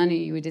 as Manu,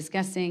 you were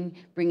discussing,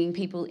 bringing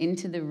people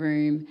into the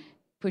room,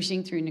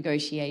 pushing through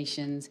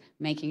negotiations,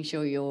 making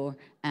sure you're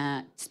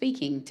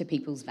speaking to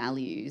people's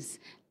values.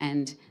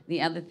 And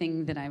the other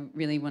thing that I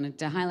really wanted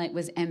to highlight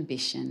was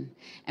ambition.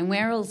 And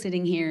we're all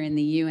sitting here in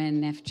the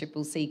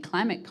UNFCCC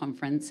Climate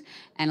Conference,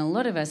 and a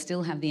lot of us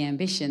still have the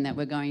ambition that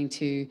we're going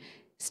to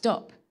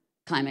stop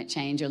climate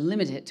change or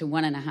limit it to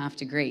 1.5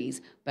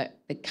 degrees. But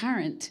the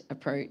current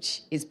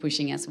approach is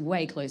pushing us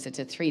way closer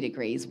to 3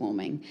 degrees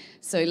warming.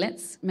 So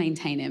let's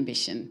maintain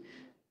ambition.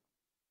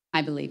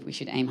 I believe we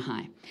should aim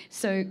high.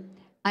 So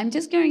I'm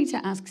just going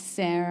to ask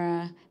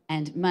Sarah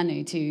and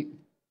Manu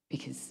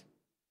because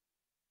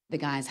the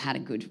guys had a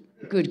good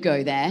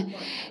go there.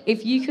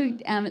 If you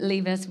could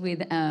leave us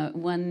with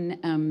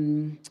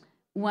one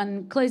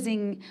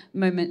closing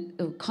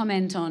moment or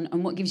comment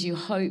on what gives you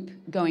hope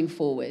going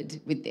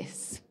forward with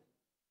this.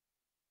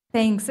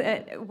 Thanks.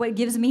 What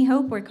gives me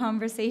hope were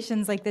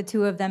conversations like the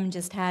two of them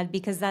just had,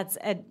 because that's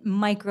a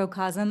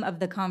microcosm of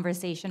the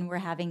conversation we're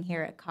having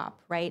here at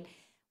COP, right?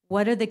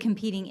 What are the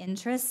competing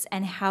interests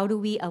and how do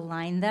we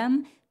align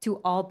them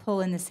to all pull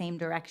in the same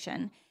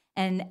direction?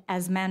 And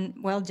as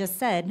Manuel just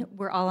said,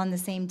 we're all on the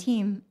same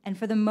team. And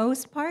for the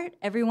most part,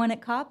 everyone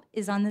at COP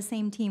is on the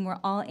same team. We're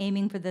all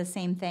aiming for the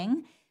same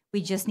thing.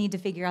 We just need to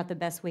figure out the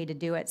best way to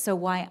do it. So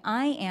why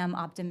I am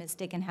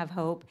optimistic and have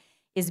hope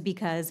is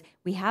because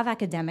we have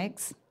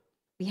academics,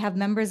 we have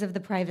members of the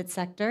private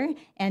sector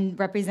and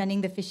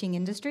representing the fishing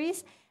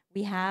industries,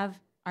 we have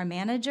our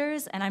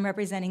managers, and I'm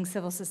representing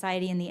civil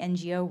society in the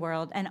NGO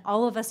world, and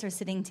all of us are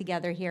sitting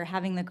together here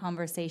having the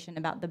conversation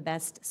about the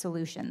best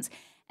solutions.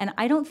 And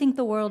I don't think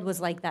the world was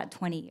like that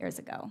 20 years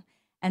ago.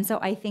 And so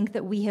I think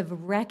that we have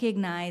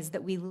recognized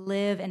that we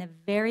live in a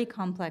very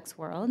complex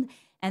world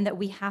and that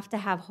we have to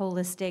have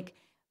holistic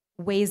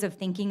ways of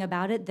thinking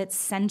about it that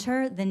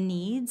center the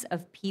needs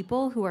of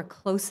people who are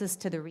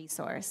closest to the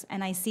resource.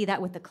 And I see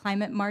that with the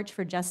Climate March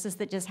for Justice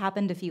that just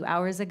happened a few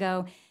hours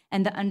ago,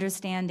 and the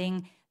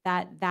understanding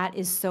that that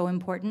is so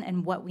important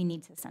and what we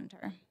need to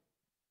center.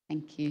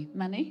 Thank you.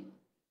 Manu?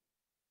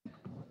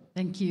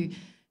 Thank you.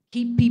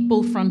 Keep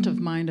people front of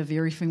mind of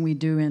everything we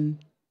do,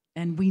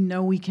 and we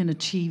know we can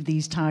achieve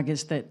these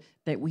targets that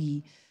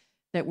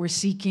we're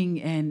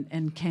seeking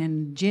and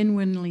can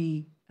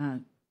genuinely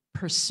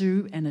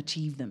pursue and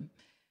achieve them.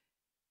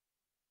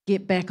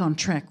 Get back on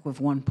track with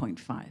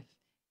 1.5.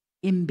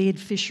 embed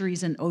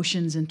fisheries and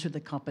oceans into the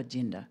COP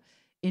agenda,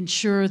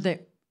 ensure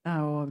that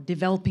our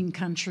developing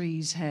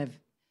countries have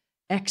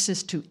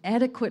access to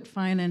adequate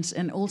finance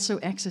and also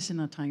access in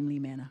a timely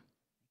manner.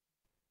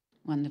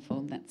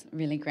 Wonderful. That's a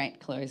really great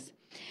close.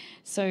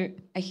 So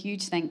a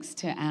huge thanks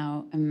to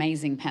our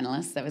amazing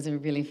panellists. That was a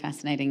really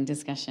fascinating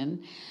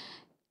discussion.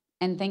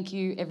 And thank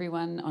you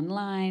everyone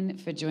online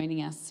for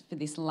joining us for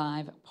this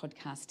live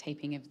podcast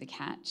taping of The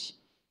Catch.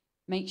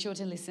 Make sure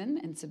to listen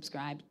and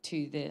subscribe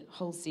to the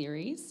whole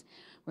series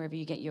wherever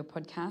you get your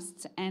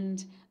podcasts.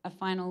 And a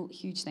final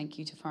huge thank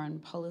you to Foreign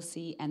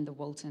Policy and the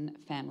Walton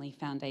Family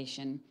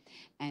Foundation.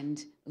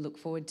 And look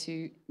forward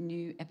to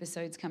new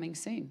episodes coming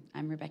soon.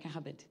 I'm Rebecca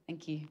Hubbard.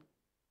 Thank you.